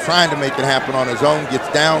Bryant trying to make it happen on his own, gets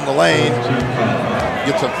down the lane,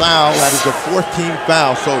 gets a foul. That is the 14th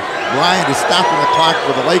foul. So Bryant is stopping the clock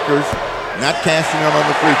for the Lakers, not cashing them on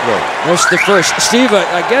the free throw. What's the first? Steve,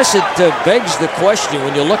 I guess it begs the question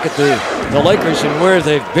when you look at the Lakers and where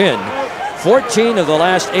they've been. 14 of the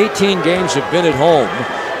last 18 games have been at home.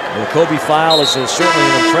 The Kobe foul is certainly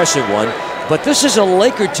an impressive one. But this is a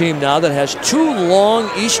Laker team now that has 2 long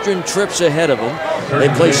Eastern trips ahead of them. They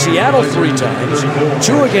play Seattle 3 times,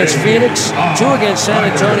 2 against Phoenix, 2 against San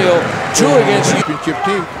Antonio, 2 against championship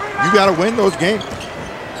team. You got to win those games.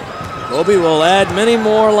 Kobe will add many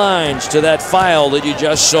more lines to that file that you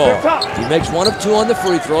just saw. He makes 1 of 2 on the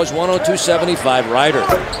free throws, 102.75. Ryder.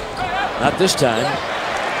 Not this time.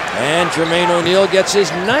 And Jermaine O'Neal gets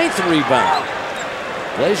his 9th rebound.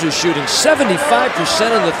 Blazers shooting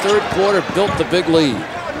 75% in the 3rd quarter, built the big lead.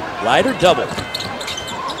 Ryder double.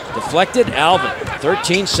 Deflected, Alvin.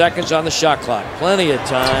 13 seconds on the shot clock. Plenty of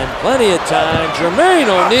time, plenty of time. Jermaine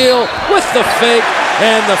O'Neal with the fake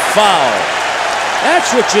and the foul.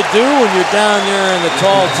 That's what you do when you're down there in the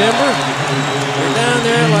tall timber. You're down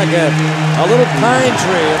there like a little pine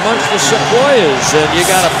tree amongst the sequoias, and you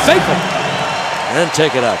got to fake them and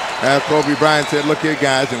take it up. As Kobe Bryant said, look here,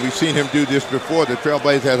 guys, and we've seen him do this before. The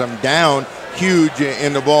Trailblazers had him down huge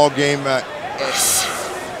in the ball game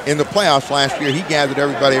in the playoffs last year. He gathered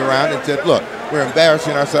everybody around and said, look, we're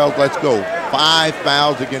embarrassing ourselves. Let's go. 5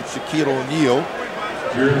 fouls against Shaquille O'Neal.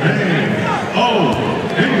 Jermaine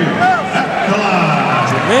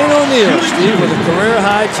O'Neal, Steve, with a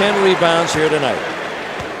career-high 10 rebounds here tonight.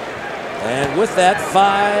 And with that,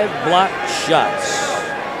 5 block shots.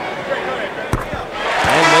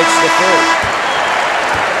 And makes the first.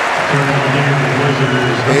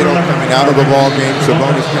 Tatum coming out of the ball game.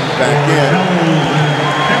 Sabonis comes back in.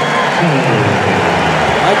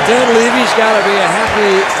 Mike Dunleavy's got to be a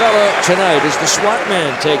happy fellow tonight as the SWAT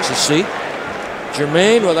man takes a seat.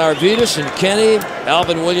 Jermaine with Arvidas and Kenny,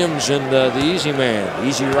 Alvin Williams and the Easy Man,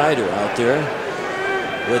 Easy Rider out there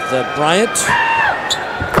with Bryant,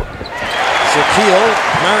 Shaquille,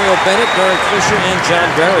 Mario Bennett, Derek Fisher, and John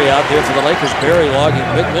Barry out there for the Lakers. Barry logging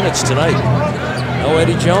big minutes tonight. No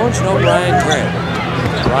Eddie Jones, no Brian Grant.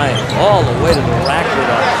 Bryant all the way to the rack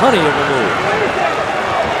with a honey of a move.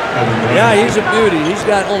 Yeah, he's a beauty. He's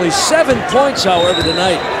got only 7 points, however,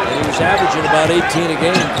 tonight. And he was averaging about 18 a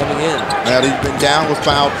game coming in. Well, he's been down with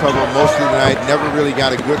foul trouble most of the night. Never really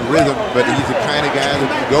got a good rhythm, but he's the kind of guy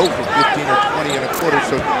that you go for 15 or 20 in a quarter,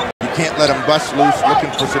 so you can't let him bust loose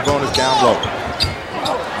looking for Sabonis down low.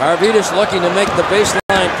 Arvidas looking to make the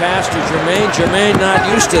baseline pass to Jermaine. Jermaine not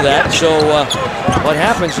used to that, so what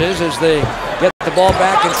happens is they get the ball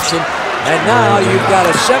back, and now you've got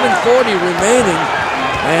a 7:40 remaining,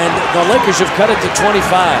 and the Lakers have cut it to 25.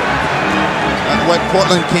 What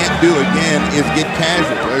Portland can't do, again, is get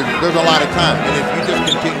casual. There's a lot of time, and if you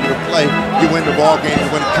just continue to play, you win the ball game, you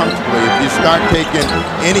win comfortably. If you start taking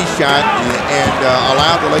any shot and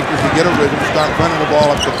allow the Lakers to get a rhythm, start running the ball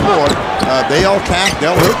up the floor, they'll attack,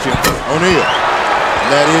 they'll hit you. O'Neal.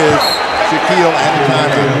 That is Shaquille and the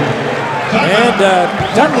timeout. And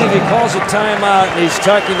Dunleavy calls a timeout, and he's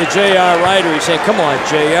talking to J.R. Ryder. He's saying, come on,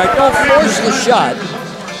 J.R., don't force the shot.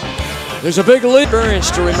 There's a big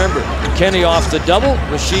experience to remember. Kenny off the double,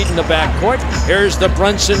 Rasheed in the backcourt. Here's the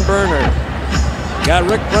Brunson burner. Got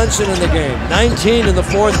Rick Brunson in the game. 19 in the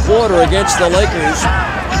fourth quarter against the Lakers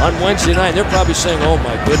on Wednesday night. They're probably saying, oh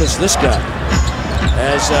my goodness, this guy.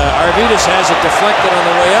 As Arvydas has it deflected on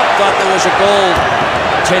the way up, thought there was a goal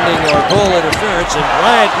interference, and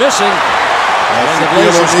Bryant missing. And the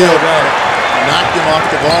Blazers knocked him off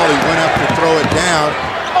the ball. He went up to throw it down.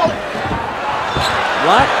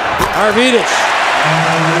 Block, Arvydas.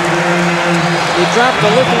 He dropped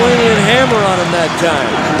the Lithuanian hammer on him that time.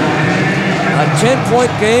 A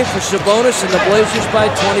 10-point game for Sabonis and the Blazers by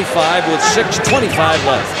 25 with 6:25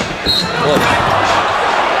 left. Boy,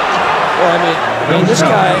 I mean, this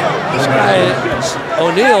guy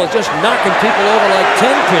O'Neal, just knocking people over like 10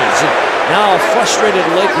 pins. And now a frustrated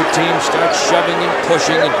Laker team starts shoving and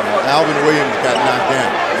pushing. And Alvin Williams got knocked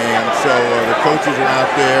down, and so the coaches are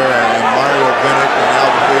out there, and Mario Bennett and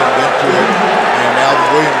Alvin Williams into it, and Alvin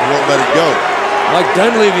Williams won't let it go. Mike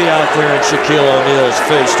Dunleavy out there in Shaquille O'Neal's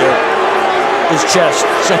face, or his chest,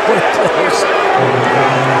 somewhere close.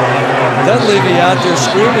 Dunleavy out there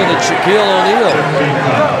screaming at Shaquille O'Neal.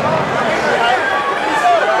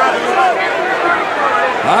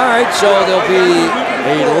 All right, so there'll be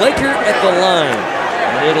a Laker at the line,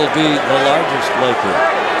 and it'll be the largest Laker.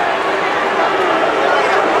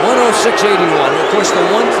 106-81. Of course, the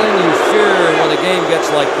one thing you fear when a game gets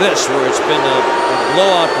like this, where it's been a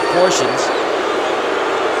blowout proportions,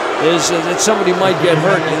 is that somebody might get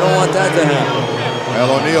hurt. You don't want that to happen.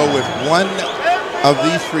 Well, O'Neal with one of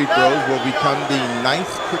these free throws will become the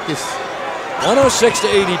 9th quickest.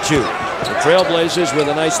 106-82. The Trailblazers with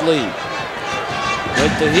a nice lead.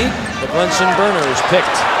 With the heat, the Brunson burner is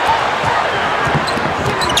picked.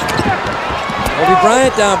 Kobe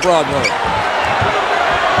Bryant down Broadway.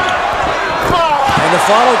 And the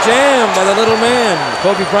follow jam by the little man,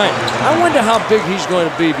 Kobe Bryant. I wonder how big he's going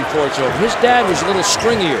to be before it's over. His dad was a little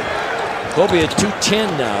stringier. Kobe at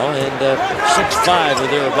 210 now and 6'5" or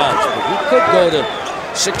thereabouts. But we could go to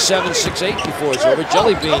 6'7", 6'8" before it's over.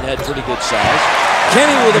 Jelly Bean had pretty good size.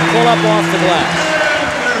 Kenny with a pull-up off the glass.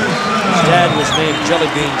 His dad was named Jelly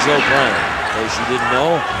Bean Joe Bryant, in case you didn't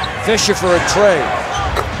know. Fisher for a tray.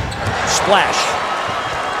 Splash.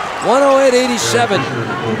 108-87.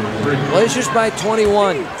 Blazers by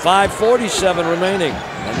 21. 5:47 remaining.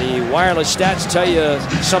 And the wireless stats tell you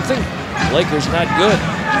something. Lakers not good.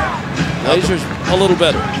 Blazers a little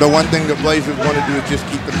better. The one thing the Blazers want to do is just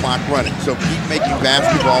keep the clock running. So keep making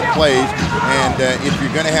basketball plays. And if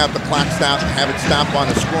you're going to have the clock stop, have it stop on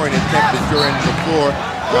a scoring attempt that you're in before.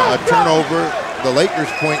 A turnover, the Lakers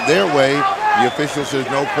point their way. The official says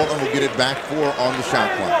no, Portland will get it back 4 on the shot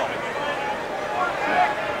clock.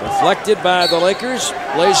 Deflected by the Lakers.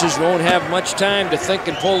 Blazers won't have much time to think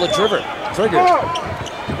and pull the trigger.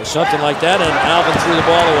 Or something like that, and Alvin threw the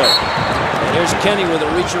ball away. And here's Kenny with a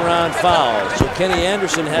reach-around foul. So Kenny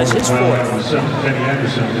Anderson has his fourth.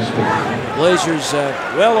 Blazers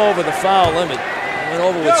well over the foul limit. Went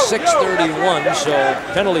over with 6:31, so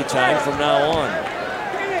penalty time from now on.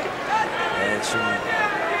 And some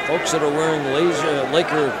folks that are wearing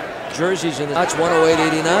Laker jerseys in the that's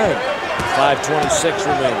 108-89. 5:26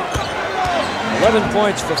 remaining. 11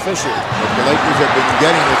 points for Fisher. The Lakers have been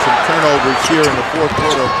getting with some turnovers here in the fourth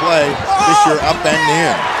quarter of play. Fisher up and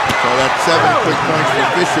in. So that's 7 quick points for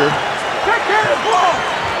Fisher.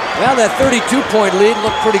 Well, that 32-point lead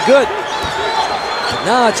looked pretty good.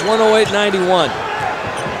 Now it's 108-91.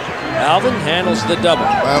 Alvin handles the double.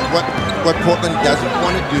 What Portland doesn't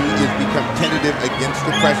want to do is become tentative against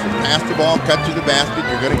the pressure. Pass the ball, cut to the basket.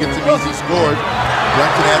 You're going to get some easy scores.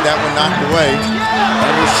 Brunson had that one knocked away.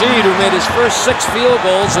 And Rasheed, who made his first 6 field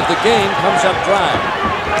goals of the game, comes up dry.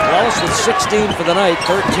 Wallace with 16 for the night,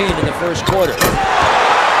 13 in the first quarter.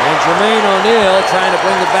 And Jermaine O'Neal trying to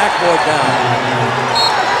bring the backboard down.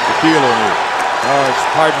 Shaquille O'Neal.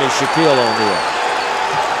 Pardon me, Shaquille O'Neal.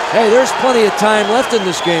 Hey, there's plenty of time left in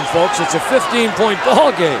this game, folks. It's a 15-point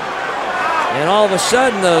ball game. And all of a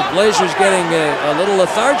sudden, the Blazers getting a little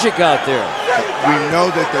lethargic out there. We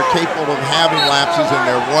know that they're capable of having lapses, and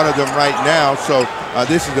they're one of them right now. So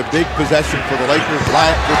this is a big possession for the Lakers.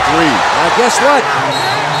 Live for 3. Now, guess what?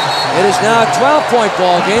 It is now a 12-point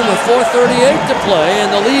ball game with 4:38 to play,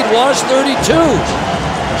 and the lead was 32.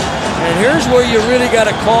 And here's where you really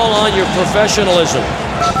got to call on your professionalism.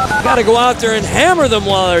 You got to go out there and hammer them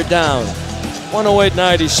while they're down.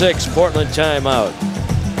 108-96, Portland timeout.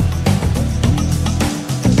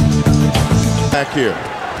 Back here,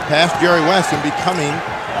 past Jerry West and becoming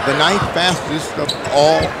the 9th fastest of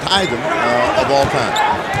all time.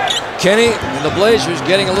 Kenny and the Blazers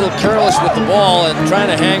getting a little careless with the ball and trying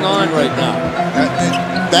to hang on right now.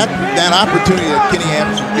 That opportunity that Kenny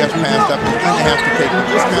Anderson just passed up is going to have to take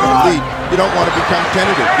this kind of lead. You don't want to become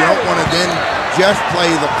tentative. You don't want to then just play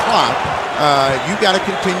the clock. You got to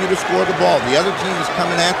continue to score the ball. The other team is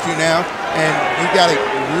coming at you now, and you got to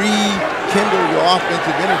rekindle your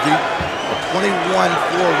offensive energy. A 21-4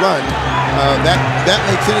 run, that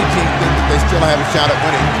makes any team think that they still have a shot at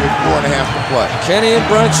winning with 4.5 to play. Kenny and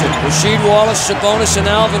Brunson, Rasheed Wallace, Sabonis, and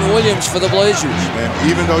Alvin Williams for the Blazers. And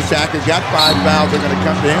even though Shaq has got 5 fouls, they're going to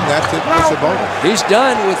come to him. That's it for Sabonis. He's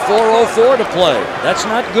done with 4:04 to play. That's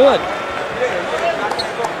not good.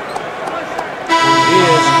 He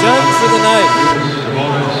is done for the night.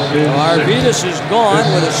 Arvidas is gone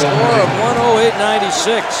with a score of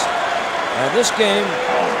 108-96. And this game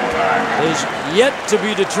is yet to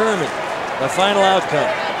be determined, the final outcome.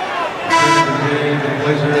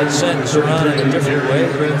 That sentence around in a different way.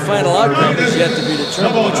 The final outcome is yet to be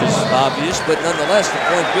determined, which is obvious, but nonetheless, the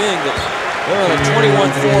point being that they're on a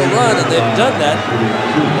 21-4 run, and they've done that.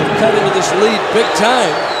 They've cut into this lead big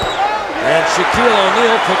time, and Shaquille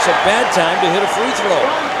O'Neal picks a bad time to hit a free throw.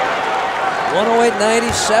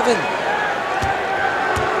 108-97.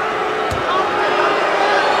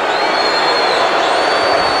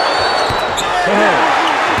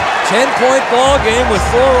 10-point ball game with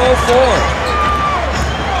 4:04.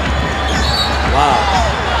 Wow.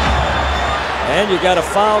 And you got a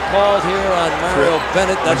foul called here on Mario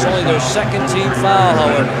Bennett. That's only their second team foul,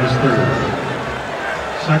 however.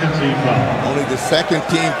 Second team foul. Only the second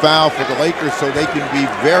team foul for the Lakers, so they can be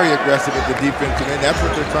very aggressive at the defensive end. That's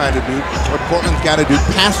what they're trying to do. What Portland's got to do,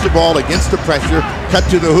 pass the ball against the pressure, cut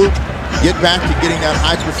to the hoop, get back to getting that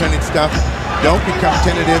high percentage stuff. Don't become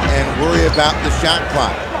tentative and worry about the shot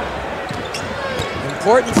clock.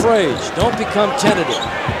 Important phrase, don't become tentative.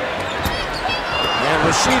 And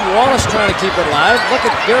Rasheed Wallace trying to keep it live. Look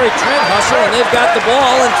at Gary Trent hustle, and they've got the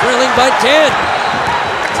ball and trailing by 10.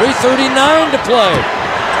 3:39 to play.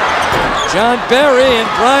 John Barry and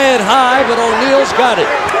Bryant high, but O'Neal's got it.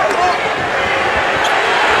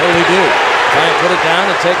 What do we do? Try and put it down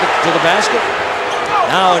and take it to the basket?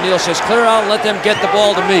 Now O'Neal says, clear out and let them get the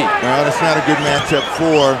ball to me. Well, that's not a good matchup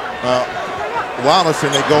for Wallace, and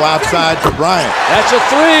they go outside to Bryant. That's a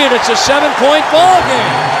 3, and it's a 7-point ball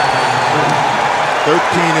game. 13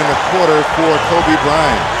 in the quarter for Kobe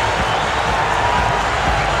Bryant.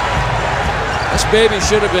 This baby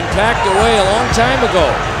should have been packed away a long time ago.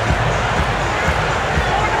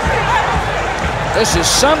 This is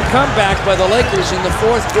some comeback by the Lakers in the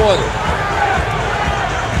 4th quarter.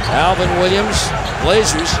 Alvin Williams,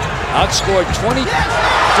 Blazers, outscored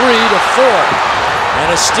 23-4. And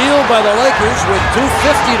a steal by the Lakers with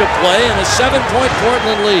 2:50 to play and a 7-point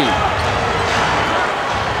Portland lead.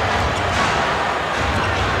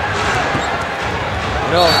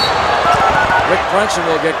 You know, Rick Brunson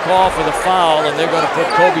will get called for the foul, and they're going to put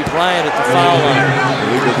Kobe Bryant at the foul line.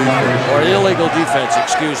 Or illegal defense,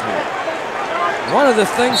 excuse me. One of the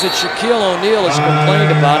things that Shaquille O'Neal has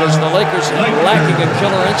complained about is the Lakers lacking a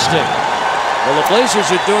killer instinct. Well, the Blazers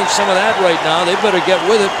are doing some of that right now. They better get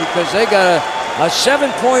with it because they got a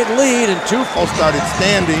 7-point lead and 2 started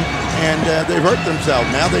standing, and they've hurt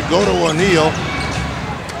themselves. Now they go to O'Neal.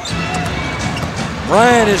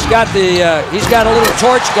 Bryant has got he's got a little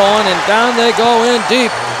torch going, and down they go in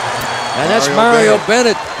deep. And that's Mario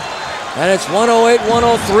Bennett. And it's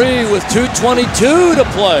 108-103 with 2:22 to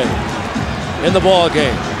play in the ball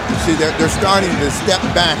game. You see, they're starting to step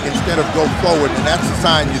back instead of go forward, and that's a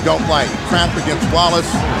sign you don't like. Trap against Wallace.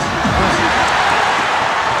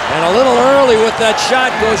 And a little early with that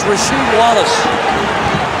shot goes Rasheed Wallace.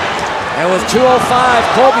 And with 2:05,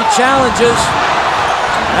 Kobe challenges.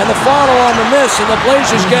 And the follow on the miss, and the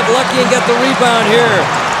Blazers get lucky and get the rebound here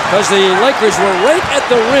because the Lakers were right at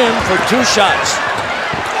the rim for 2 shots.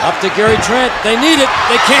 Up to Gary Trent. They need it.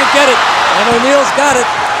 They can't get it. And O'Neal's got it.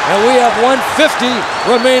 And we have 1:50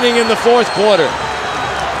 remaining in the 4th quarter.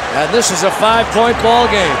 And this is a 5-point ball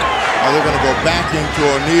game. Now they're going to go back into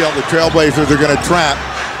O'Neal. The Trailblazers are going to trap.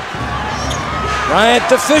 Bryant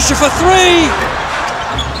to Fisher for 3.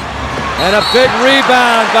 And a big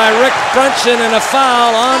rebound by Rick Brunson and a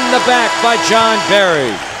foul on the back by John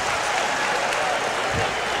Barry.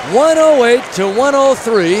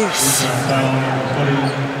 108-103.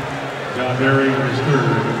 John Barry is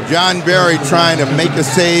third. John Barry trying to make a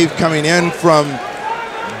save coming in from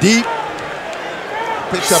deep.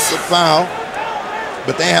 Picks up the foul,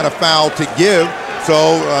 but they had a foul to give.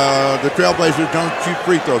 So the Trailblazers don't shoot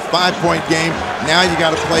free throws. 5-point game. Now you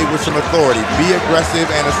got to play with some authority. Be aggressive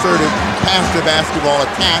and assertive. Pass the basketball,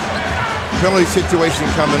 attack. Penalty situation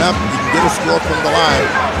coming up. You can get a score from the line.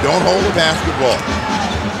 Don't hold the basketball.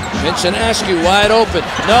 Vincent Askew wide open.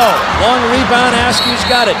 No. Long rebound. Askew's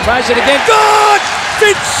got it. Tries it again. Good!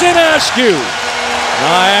 Vincent Askew.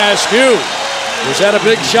 Now Askew. Was that a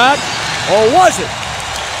big shot? Or was it?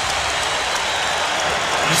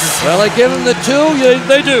 Well, they give him the 2.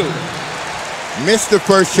 They do. Missed the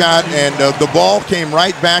first shot, and the ball came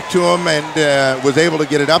right back to him and was able to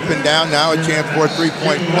get it up and down. Now a chance for a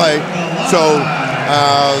 3-point play. So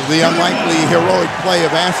the unlikely heroic play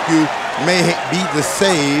of Askew may be the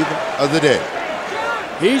save of the day.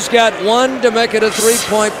 He's got 1 to make it a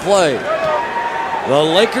 3-point play. The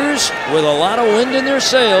Lakers with a lot of wind in their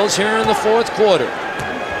sails here in the 4th quarter.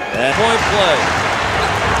 That point play.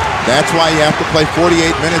 That's why you have to play 48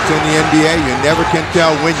 minutes in the NBA. You never can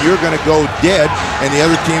tell when you're going to go dead and the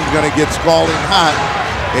other team's going to get scalding hot.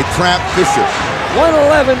 They trap Fisher.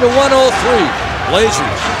 111 to 103.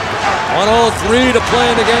 Blazers. 103 to play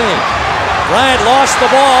in the game. Bryant lost the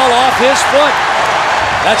ball off his foot.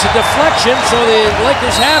 That's a deflection, so the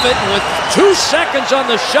Lakers have it. And with 2 seconds on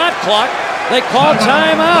the shot clock, they call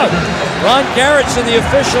timeout. Ron Garrettson, the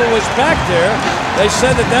official, was back there. They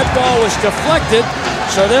said that ball was deflected,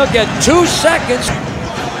 so they'll get 2 seconds.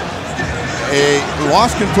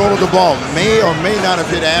 Lost control of the ball. May or may not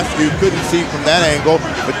have hit Askew. Couldn't see from that angle.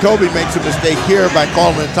 But Kobe makes a mistake here by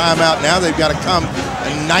calling a timeout. Now they've got to come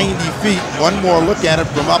 90 feet. One more look at it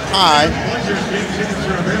from up high.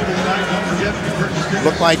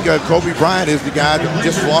 Looked like Kobe Bryant is the guy that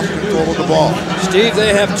just lost control of the ball. Steve,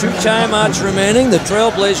 they have 2 timeouts remaining. The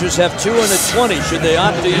Trailblazers have 2 and a 20 should they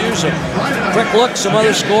opt to use them. Quick look, some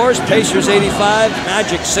other scores. Pacers 85,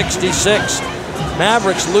 Magic 66.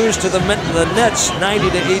 Mavericks lose to the Nets 90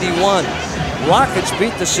 to 81. Rockets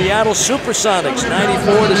beat the Seattle Supersonics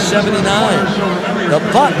 94 to 79. The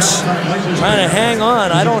Bucks trying to hang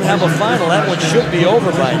on. I don't have a final. That one should be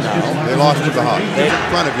over by now. They lost to the Hawks. In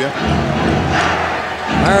front of you.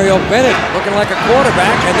 Mario Bennett looking like a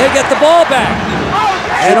quarterback, and they get the ball back.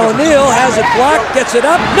 And O'Neal has it blocked, gets it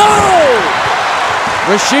up. No!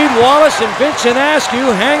 Rasheed Wallace and Vincent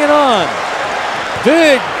Askew hanging on.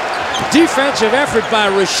 Big defensive effort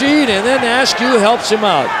by Rasheed, and then Askew helps him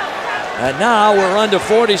out. And now we're under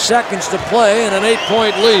 40 seconds to play and an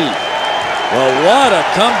 8-point lead. Well, what a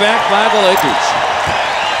comeback by the Lakers.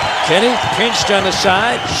 Kenny pinched on the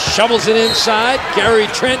side, shovels it inside. Gary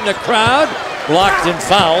Trent in the crowd. Blocked and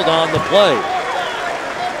fouled on the play.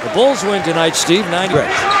 The Bulls win tonight, Steve, 90. Go to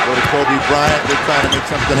Kobe Bryant. They're trying to make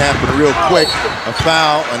something happen real quick. A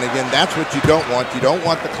foul, and again, that's what you don't want. You don't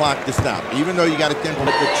want the clock to stop, even though you got a 10-point.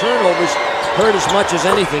 But the turnovers hurt as much as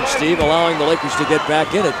anything, Steve, allowing the Lakers to get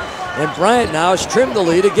back in it. And Bryant now has trimmed the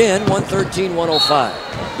lead again,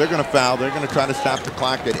 113-105. They're going to foul. They're going to try to stop the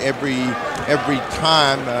clock at every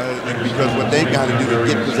time because what they've got to do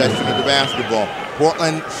is get possession of the basketball.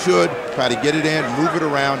 Portland should try to get it in, move it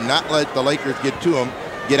around, not let the Lakers get to them,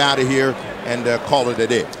 get out of here, and call it a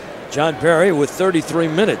day. John Perry with 33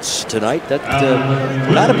 minutes tonight. That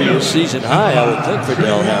got to be a season high, I would think, for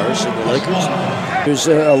Del Harris and the Lakers. There's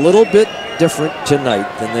a little bit different tonight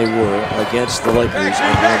than they were against the Lakers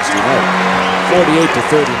on Wednesday night. 48 to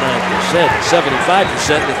 39%,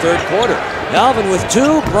 75% in the 3rd quarter. Alvin with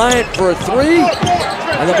 2, Bryant for a 3,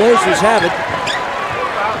 and the Blazers have it.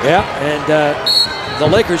 Yeah, and the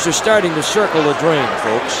Lakers are starting to circle the drain,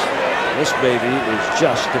 folks. This baby is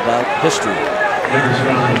just about history.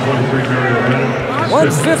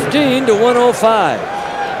 115 to 105.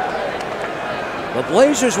 The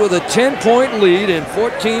Blazers with a 10-point lead and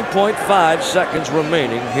 14.5 seconds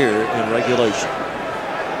remaining here in regulation.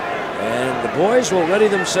 And the boys will ready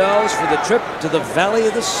themselves for the trip to the Valley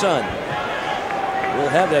of the Sun. We'll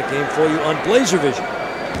have that game for you on Blazer Vision.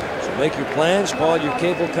 So make your plans, call your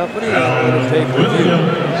cable company, and pay-per-view.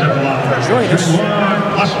 Join us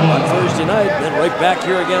on Thursday night, then right back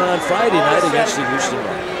here again on Friday night against the Houston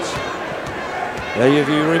Rockets. Now, if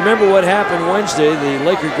you remember what happened Wednesday, the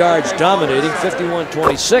Laker guards dominating 51-26,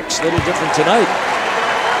 a little different tonight.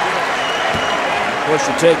 Of course,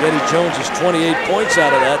 you take Eddie Jones's 28 points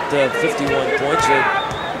out of that 51 points,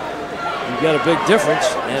 you've got a big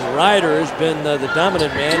difference. And Ryder has been the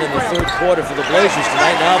dominant man in the 3rd quarter for the Blazers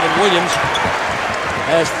tonight. And Alvin Williams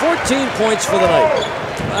has 14 points for the night.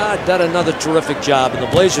 Done another terrific job, and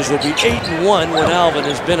the Blazers will be 8-1 when Alvin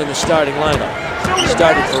has been in the starting lineup. He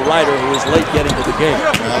started for Ryder, who was late getting to the game.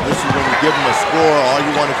 Now, this is when you give him a score, all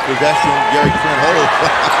you want is possession. Gary Trent holds.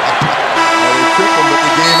 They trip him, but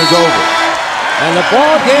the game is over. And the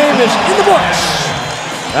ball game is in the books.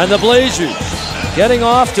 And the Blazers getting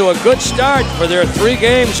off to a good start for their 3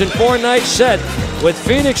 games and 4-night set with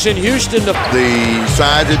Phoenix and Houston. The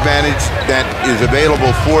size advantage that is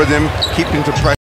available for them, keeping the pressure.